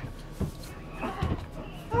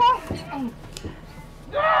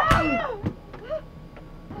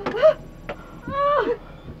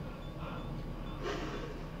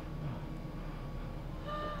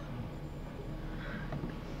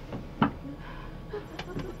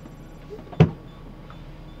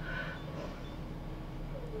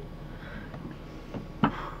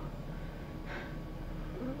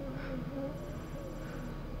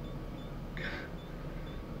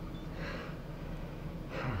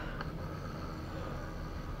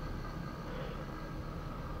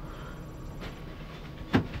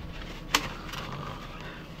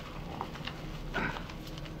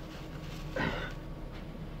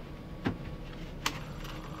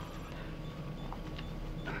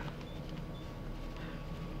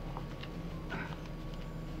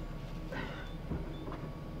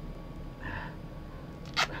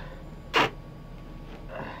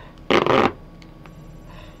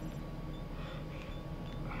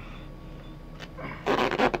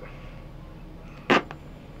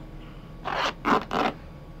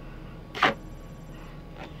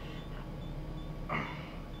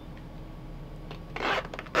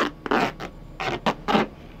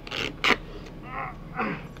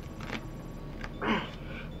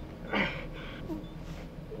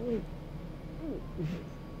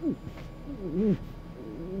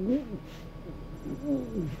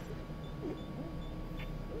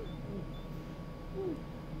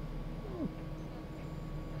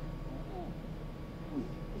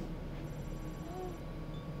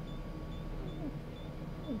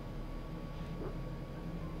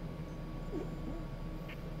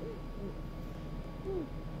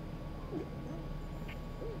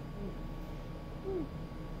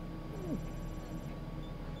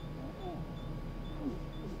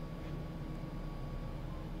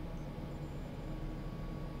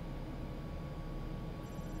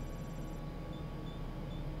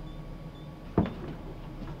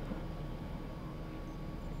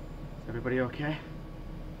 Everybody okay?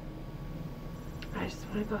 I just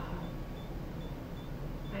want to go home.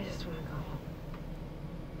 I just want to go home.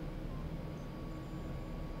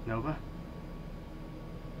 Nova?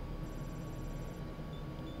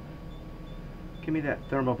 Give me that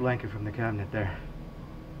thermal blanket from the cabinet there.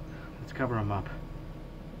 Let's cover him up.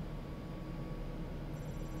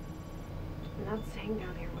 I'm not staying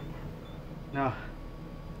down here with him. No.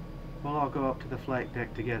 We'll all go up to the flight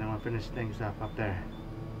deck together and we'll finish things up there.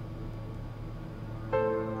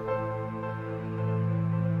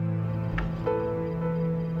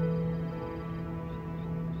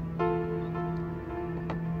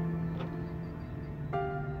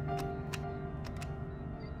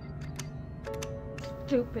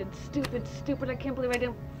 Stupid. I can't believe I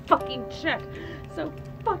didn't fucking check. So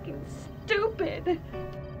fucking stupid.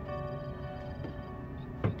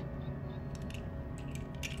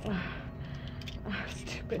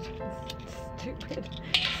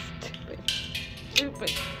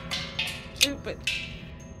 Stupid.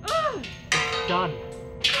 Ah! Done.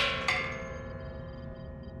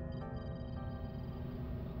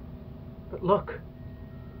 But look.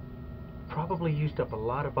 Probably used up a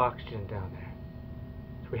lot of oxygen down there.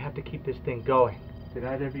 We have to keep this thing going. Did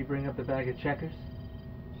either of you bring up the bag of checkers?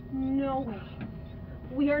 No way.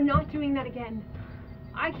 We are not doing that again.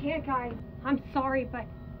 I can't, guys. I'm sorry, but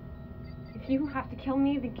if you have to kill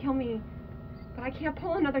me, then kill me. But I can't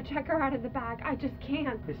pull another checker out of the bag. I just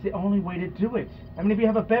can't. It's the only way to do it. I mean, if you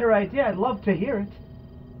have a better idea, I'd love to hear it.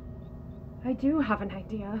 I do have an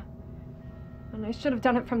idea. And I should have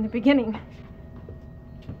done it from the beginning.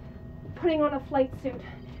 Putting on a flight suit.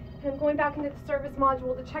 I'm going back into the service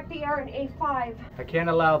module to check the air in A5. I can't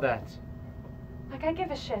allow that. Like I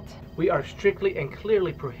give a shit. We are strictly and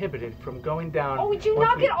clearly prohibited from going down. Oh, would you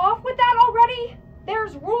knock it off with that already?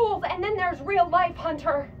 There's rules, and then there's real life,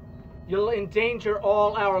 Hunter. You'll endanger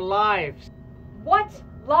all our lives. What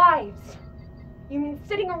lives? You mean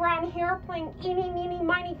sitting around here playing eeny, meeny,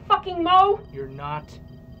 miny, fucking mo? You're not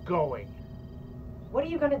going. What are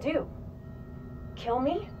you gonna do? Kill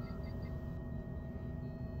me?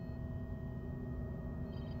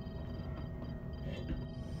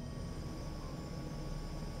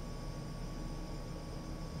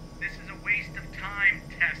 This is a waste of time,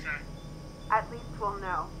 Tessa. At least we'll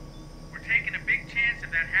know. We're taking a big chance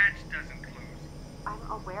if that hatch doesn't close.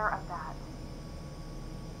 I'm aware of that.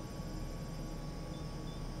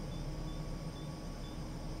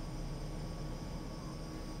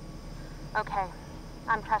 Okay,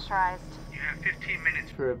 I'm pressurized. You have 15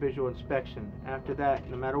 minutes. For a visual inspection. After that,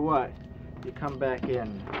 no matter what, you come back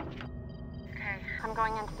in. Okay, I'm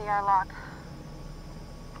going into the airlock.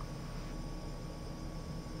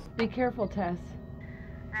 Be careful, Tess.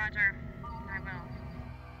 Roger. I will.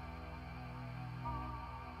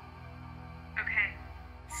 Okay.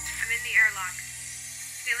 I'm in the airlock.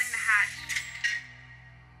 Sealing the hatch.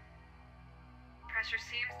 Pressure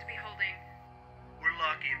seems to be holding. We're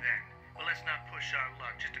lucky then. Well, let's not push our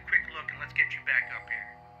luck. Just a quick look and let's get you back up here.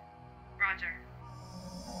 Roger.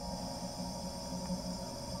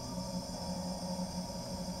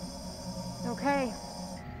 Okay.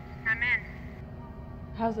 I'm in.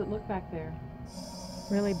 How's it look back there?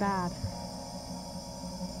 Really bad.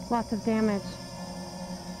 Lots of damage.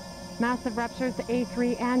 Massive ruptures to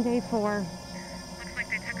A3 and A4. Looks like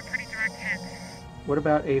they took a pretty direct hit. What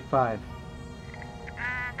about A5?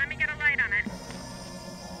 Let me get a light on it.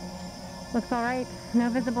 Looks alright. No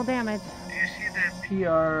visible damage. Do you see that?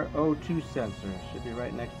 PRO2 sensor should be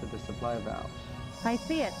right next to the supply valves. I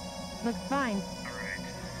see it. Looks fine. Alright.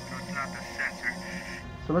 So it's not the sensor.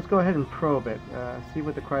 So let's go ahead and probe it. See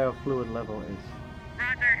what the cryo fluid level is.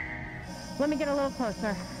 Roger. Let me get a little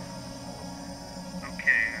closer.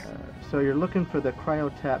 Okay. So you're looking for the cryo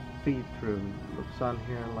tap feed through. Looks on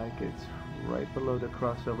here like it's right below the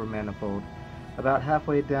crossover manifold. About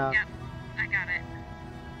halfway down. Yep, I got it.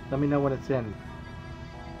 Let me know when it's in.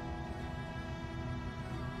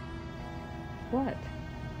 What?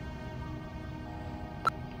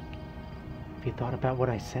 Have you thought about what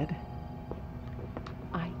I said?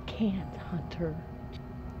 I can't, Hunter.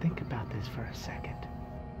 Think about this for a second.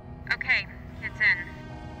 Okay, it's in.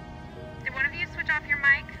 Did one of you switch off your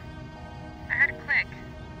mic? I heard a click.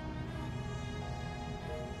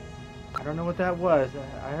 I don't know what that was.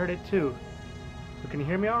 I heard it too. But can you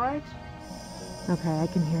hear me all right? Okay, I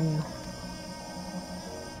can hear you.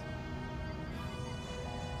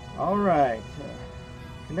 All right.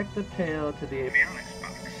 Connect the tail to the Avionics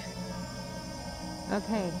box.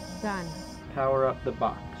 Okay, done. Power up the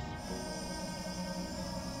box.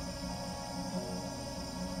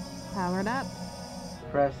 Powered up.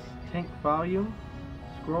 Press tank volume.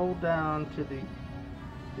 Scroll down to the...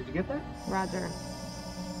 Did you get that? Roger.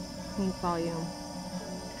 Tank volume.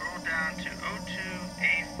 Scroll down to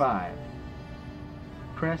O2A5. 5.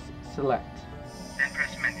 Press select. Then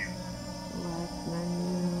press menu. Select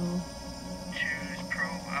menu. Choose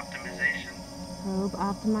probe optimization. Probe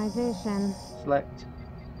optimization. Select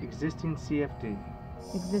existing CFD.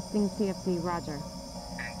 Existing CFD, roger.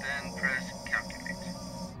 And then press calculate.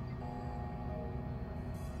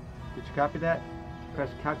 Did you copy that?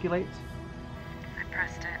 Press calculate. I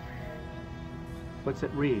pressed it. What's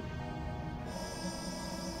it read?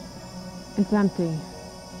 It's empty.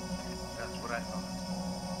 That's what I thought.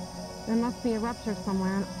 There must be a rupture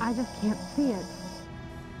somewhere, and I just can't see it.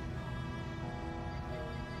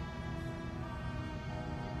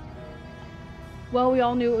 Well, we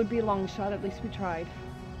all knew it would be a long shot. At least we tried.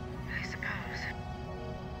 I suppose.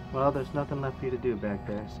 Well, there's nothing left for you to do back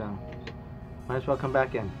there, so might as well come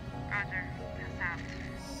back in. Roger. Pass out.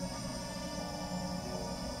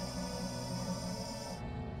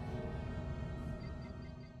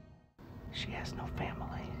 She has no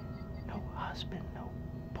family, no husband, no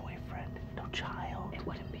boyfriend, no child. It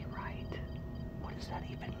wouldn't be right. What does that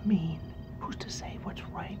even mean? Who's to say what's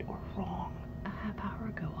right or wrong? A half hour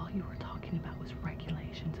ago, all you were talking about was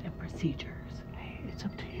regulations and procedures. Hey, it's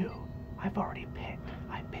up to you. I've already picked.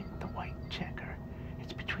 I picked the white checker.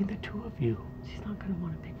 It's between the two of you. She's not going to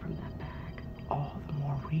want to pick from that bag. All the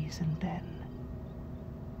more reason then.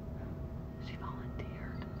 She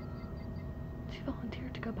volunteered. She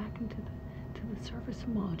volunteered to go back into the service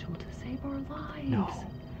module to save our lives. No.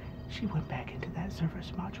 She went back into that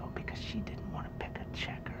service module because she didn't want to pick a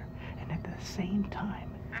checker. And at the same time,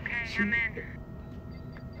 Okay, I'm in.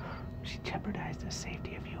 She jeopardized the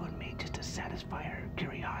safety of you and me just to satisfy her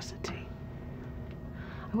curiosity.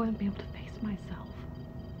 I wouldn't be able to face myself.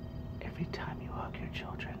 Every time you hug your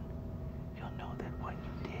children, you'll know that what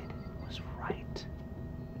you did was right.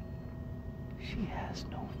 She has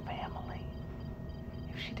no family.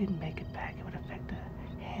 If she didn't make it back, it would affect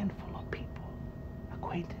a handful of people.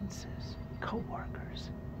 Acquaintances, co-workers.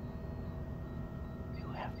 You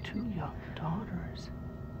have 2 young daughters.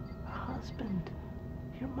 A husband.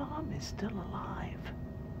 Your mom is still alive.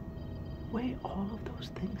 Weigh all of those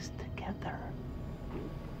things together.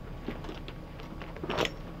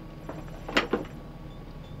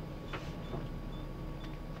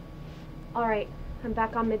 All right, I'm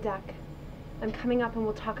back on mid-deck. I'm coming up and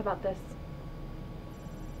we'll talk about this.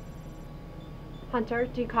 Hunter,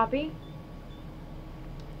 do you copy?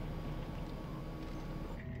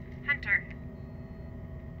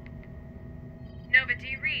 do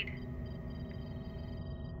you read?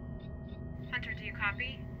 Hunter, do you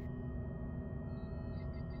copy?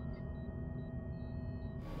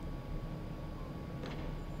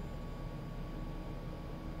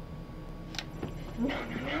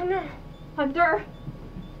 No. Hunter!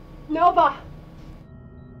 Nova!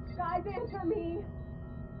 Guys, answer me!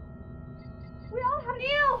 We all have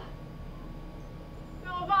Neil!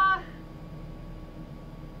 Nova!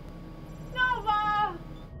 Nova!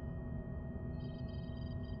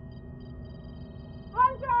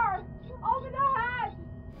 Hunter! Open the hatch!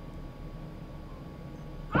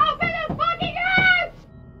 Open the fucking hatch!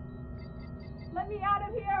 Let me out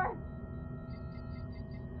of here!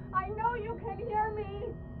 I know you can hear me!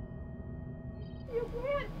 You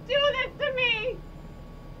can't do this to me!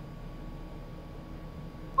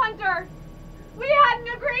 Hunter! We had an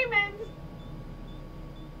agreement!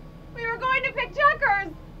 We were going to pick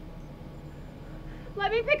checkers!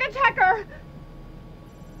 Let me pick a checker!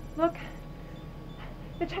 Look,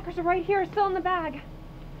 the checkers are right here, still in the bag.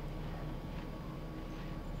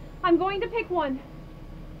 I'm going to pick one.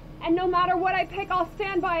 And no matter what I pick, I'll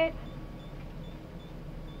stand by it.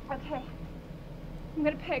 Okay, I'm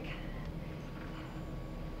gonna pick.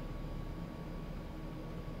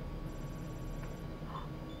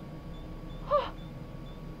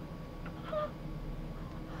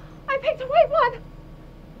 I picked a white one!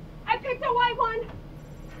 I picked a white one!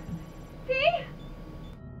 See?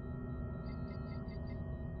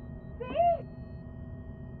 See?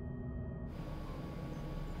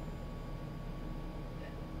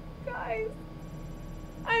 Guys,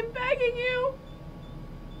 I'm begging you!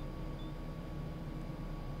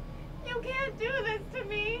 You can't do this to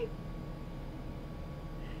me!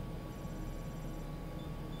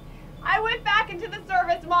 I went back into the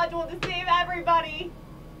service module to save everybody!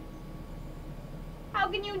 How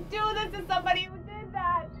can you do this to somebody who did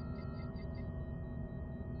that?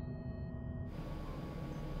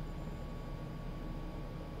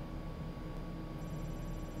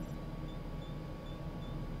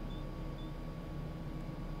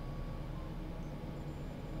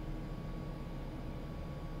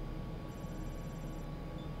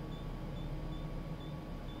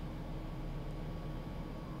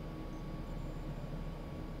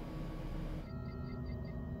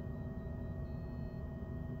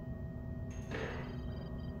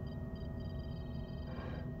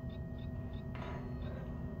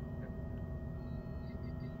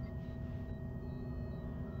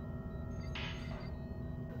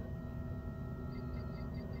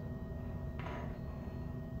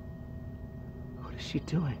 What is she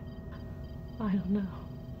doing? I don't know.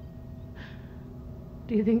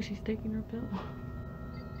 Do you think she's taking her pill?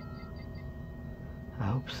 I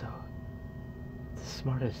hope so. It's the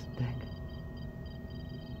smartest thing.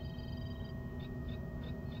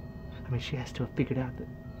 I mean, she has to have figured out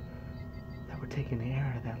that we're taking the air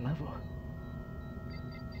out of that level.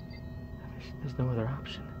 I mean, there's no other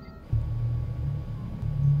option.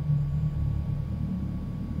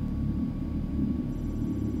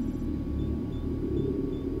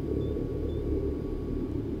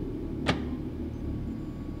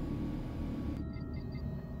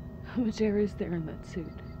 How much air is there in that suit?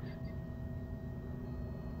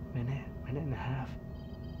 Minute and a half.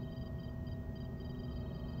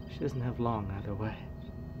 She doesn't have long either way.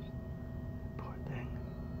 Poor thing.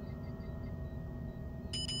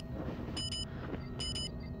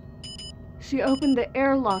 She opened the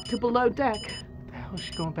airlock to below deck. What the hell is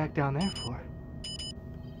she going back down there for?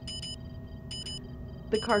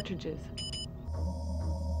 The cartridges.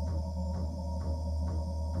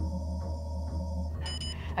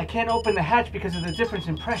 I can't open the hatch because of the difference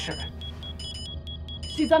in pressure.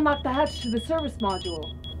 She's unlocked the hatch to the service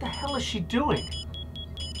module. What the hell is she doing?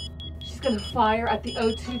 She's gonna fire at the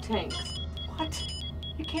O2 tanks. What?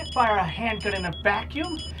 You can't fire a handgun in a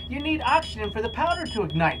vacuum. You need oxygen for the powder to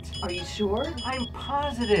ignite. Are you sure? I'm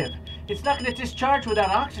positive. It's not going to discharge without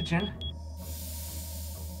oxygen.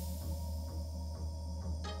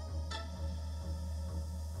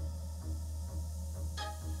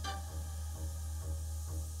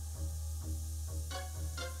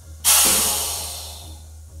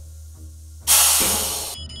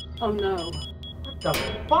 Oh no. What the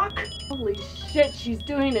fuck? Holy shit, she's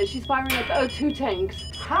doing it. She's firing at the O2 tanks.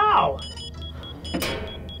 How?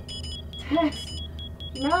 Tess,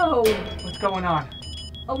 no. What's going on?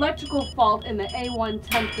 Electrical fault in the A1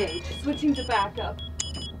 temp gauge. Switching to backup.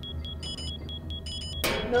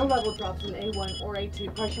 No level drops in A1 or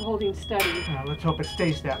A2. Pressure holding steady. Let's hope it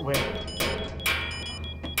stays that way.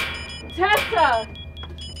 Tessa!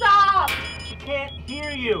 Stop! She can't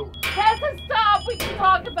hear you. Tessa, stop! We can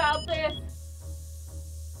talk about this.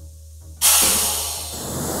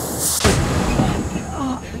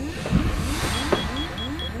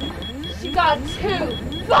 got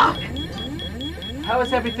 2. Fuck! How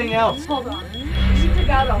is everything else? Hold on. She took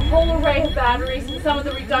out a whole array of batteries and some of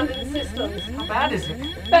the redundant systems. How bad is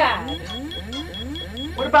it? Bad.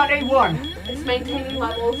 What about A1? It's maintaining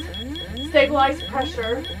levels. Stabilized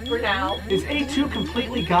pressure for now. Is A2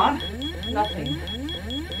 completely gone? Nothing.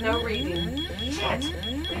 No reading. Shit!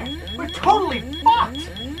 We're totally fucked!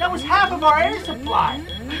 That was half of our air supply!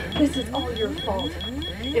 This is all your fault.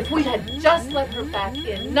 If we had just let her back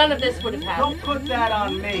in, none of this would have happened. Don't put that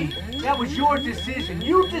on me. That was your decision.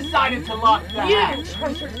 You decided to lock the hatch. You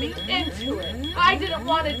pressured me into it. I didn't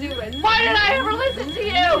want to do it. Why did I ever listen to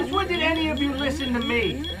you? Since when did any of you listen to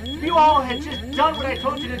me? If you all had just done what I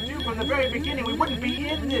told you to do from the very beginning, we wouldn't be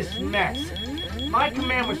in this mess. My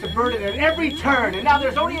command was subverted at every turn, and now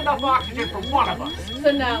there's only enough oxygen for one of us.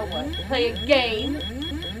 So now what? Play a game?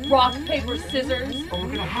 Rock, paper, scissors? But we're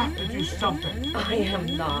gonna have to do something. I am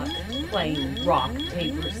not playing rock,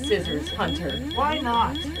 paper, scissors, Hunter. Why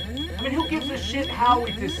not? I mean, who gives a shit how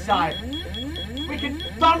we decide? We could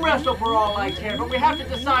thumb wrestle for all I care, but we have to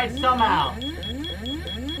decide somehow.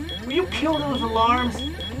 Will you kill those alarms?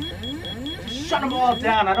 Just shut them all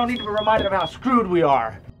down. I don't need to be reminded of how screwed we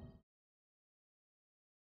are.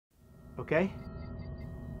 Okay?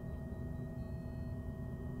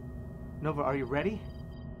 Nova, are you ready?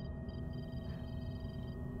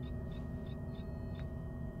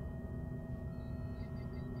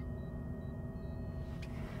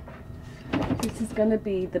 This is gonna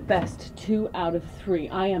be the best 2 out of 3.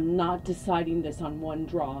 I am not deciding this on one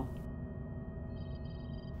draw.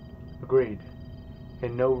 Agreed.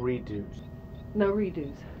 And no redos. No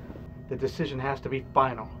redos. The decision has to be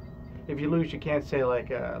final. If you lose, you can't say like,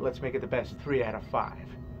 let's make it the best 3 out of 5.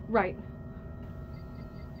 Right.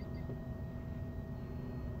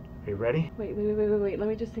 Are you ready? Wait. Let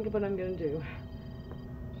me just think of what I'm gonna do.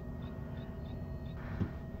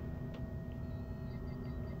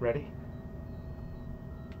 Ready?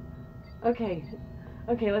 Okay,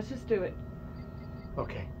 let's just do it.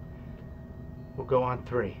 Okay. We'll go on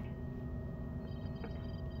 3.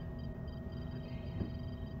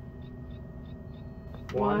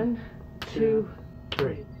 One, 2,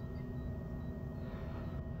 3.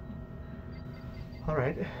 All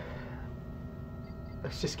right.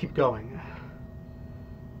 Let's just keep going.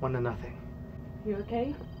 1-0. You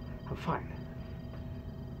okay? I'm fine.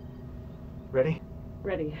 Ready?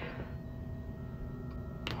 Ready.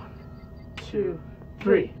 1, 2,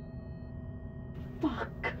 3.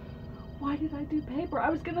 Fuck! Why did I do paper? I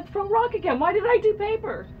was gonna throw rock again. Why did I do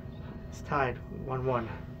paper? It's tied. 1-1.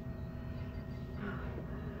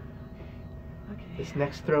 Okay. This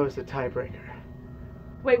next throw is the tiebreaker.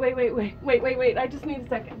 Wait. I just need a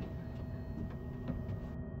second.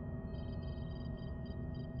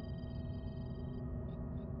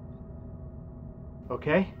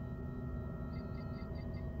 Okay?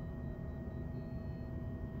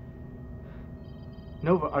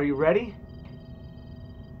 Nova, are you ready?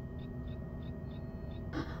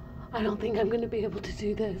 I don't think I'm gonna be able to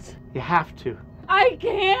do this. You have to. I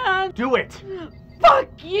can't! Do it! Fuck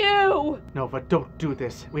you! Nova, don't do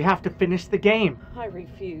this. We have to finish the game. I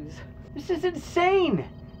refuse. This is insane!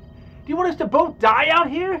 Do you want us to both die out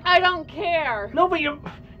here? I don't care! Nova, you're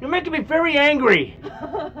meant to be very angry.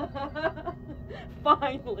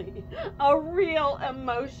 Finally, a real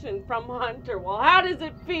emotion from Hunter. Well, how does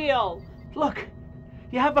it feel? Look,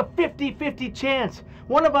 you have a 50-50 chance.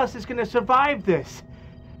 One of us is going to survive this.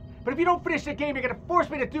 But if you don't finish the game, you're going to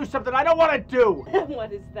force me to do something I don't want to do.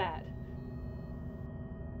 What is that?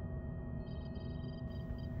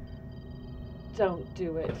 Don't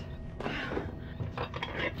do it.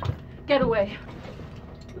 Get away.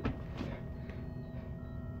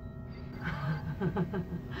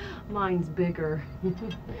 Mine's bigger.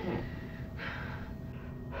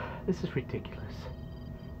 This is ridiculous.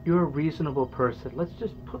 You're a reasonable person. Let's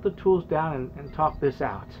just put the tools down and talk this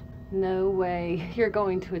out. No way. You're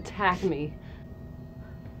going to attack me.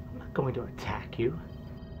 I'm not going to attack you.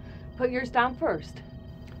 Put yours down first.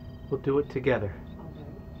 We'll do it together. Okay.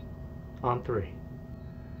 On 3.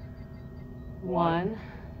 1,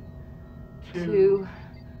 2,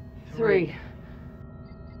 3.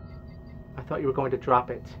 I thought you were going to drop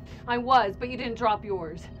it. I was, but you didn't drop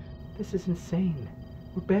yours. This is insane.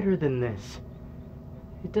 We're better than this.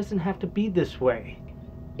 It doesn't have to be this way.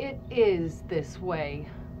 It is this way.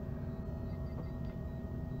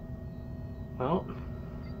 Well,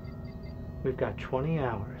 we've got 20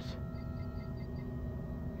 hours.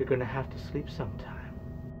 You're gonna have to sleep sometime.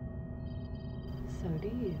 So do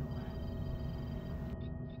you.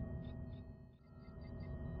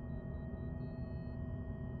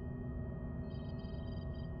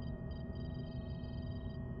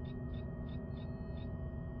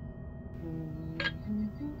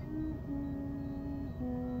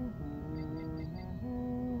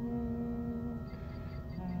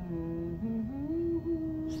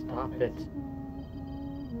 Stop it.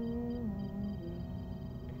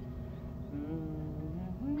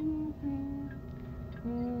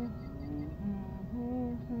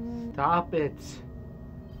 Stop it.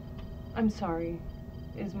 I'm sorry.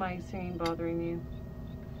 Is my singing bothering you?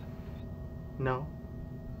 No.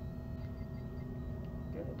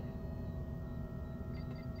 Good.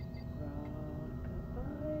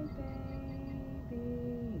 Rock-a-bye, baby,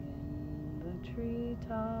 in the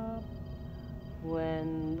treetop.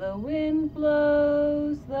 When the wind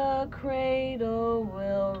blows, the cradle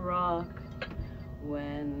will rock.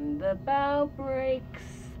 When the bough breaks,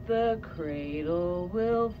 the cradle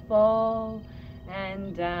will fall.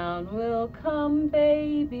 And down will come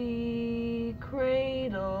baby,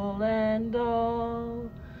 cradle and all.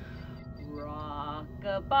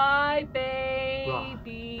 Rock-a-bye, baby,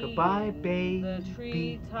 Rock-a-bye, baby, the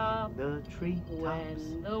treetop. The treetops.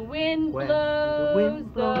 When the wind When blows,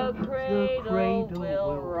 the the cradle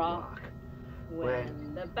will rock.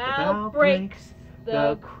 When the bough breaks,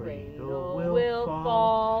 the cradle will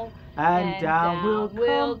fall. And down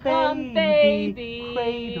will come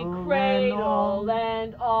baby, cradle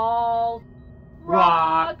and all.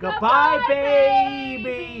 Rock-a-bye,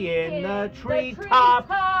 baby, in the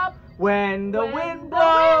treetop. When the wind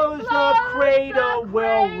blows, the cradle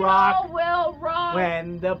will rock.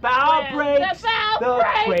 When the bough breaks, the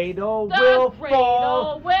cradle will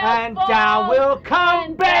fall. And down will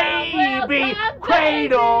come baby,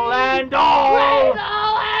 cradle and all.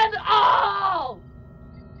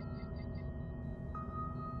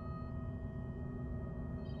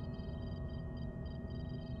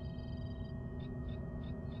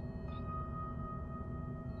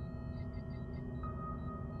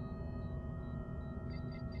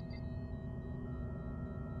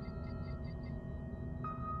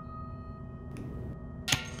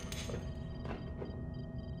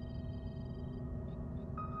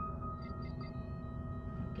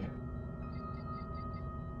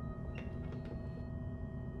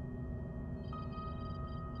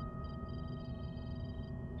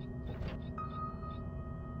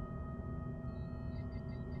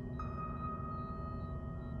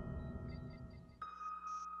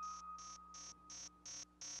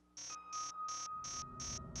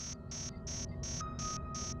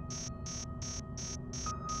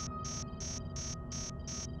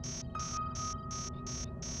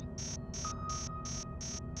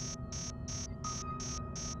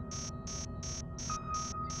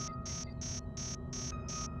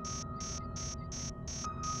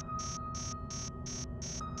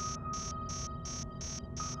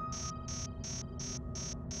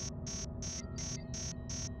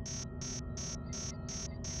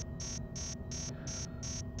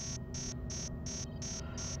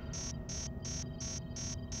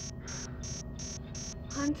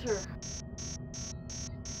 Hunter.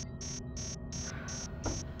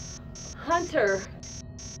 Hunter.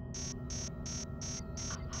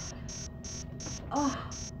 Oh,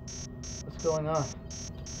 What's going on?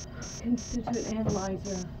 constituent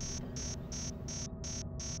analyzer.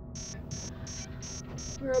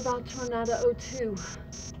 We're about to run out of O2.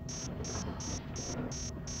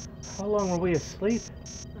 How long were we asleep?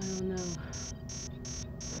 I don't know.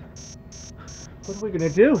 What are we gonna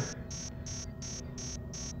do?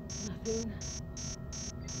 Nothing.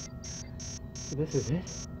 So this is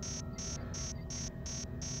it?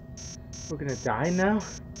 We're gonna die now?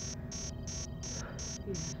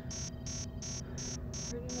 Yeah.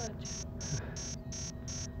 Pretty much.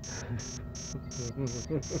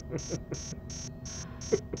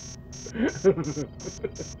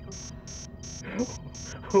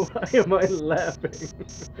 Why am I laughing?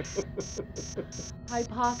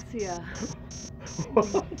 Hypoxia.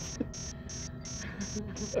 What?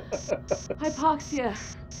 Hypoxia.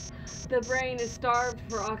 The brain is starved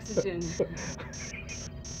for oxygen.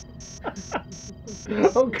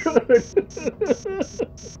 Oh, good.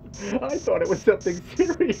 I thought it was something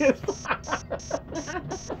serious.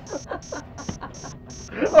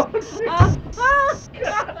 Oh, oh.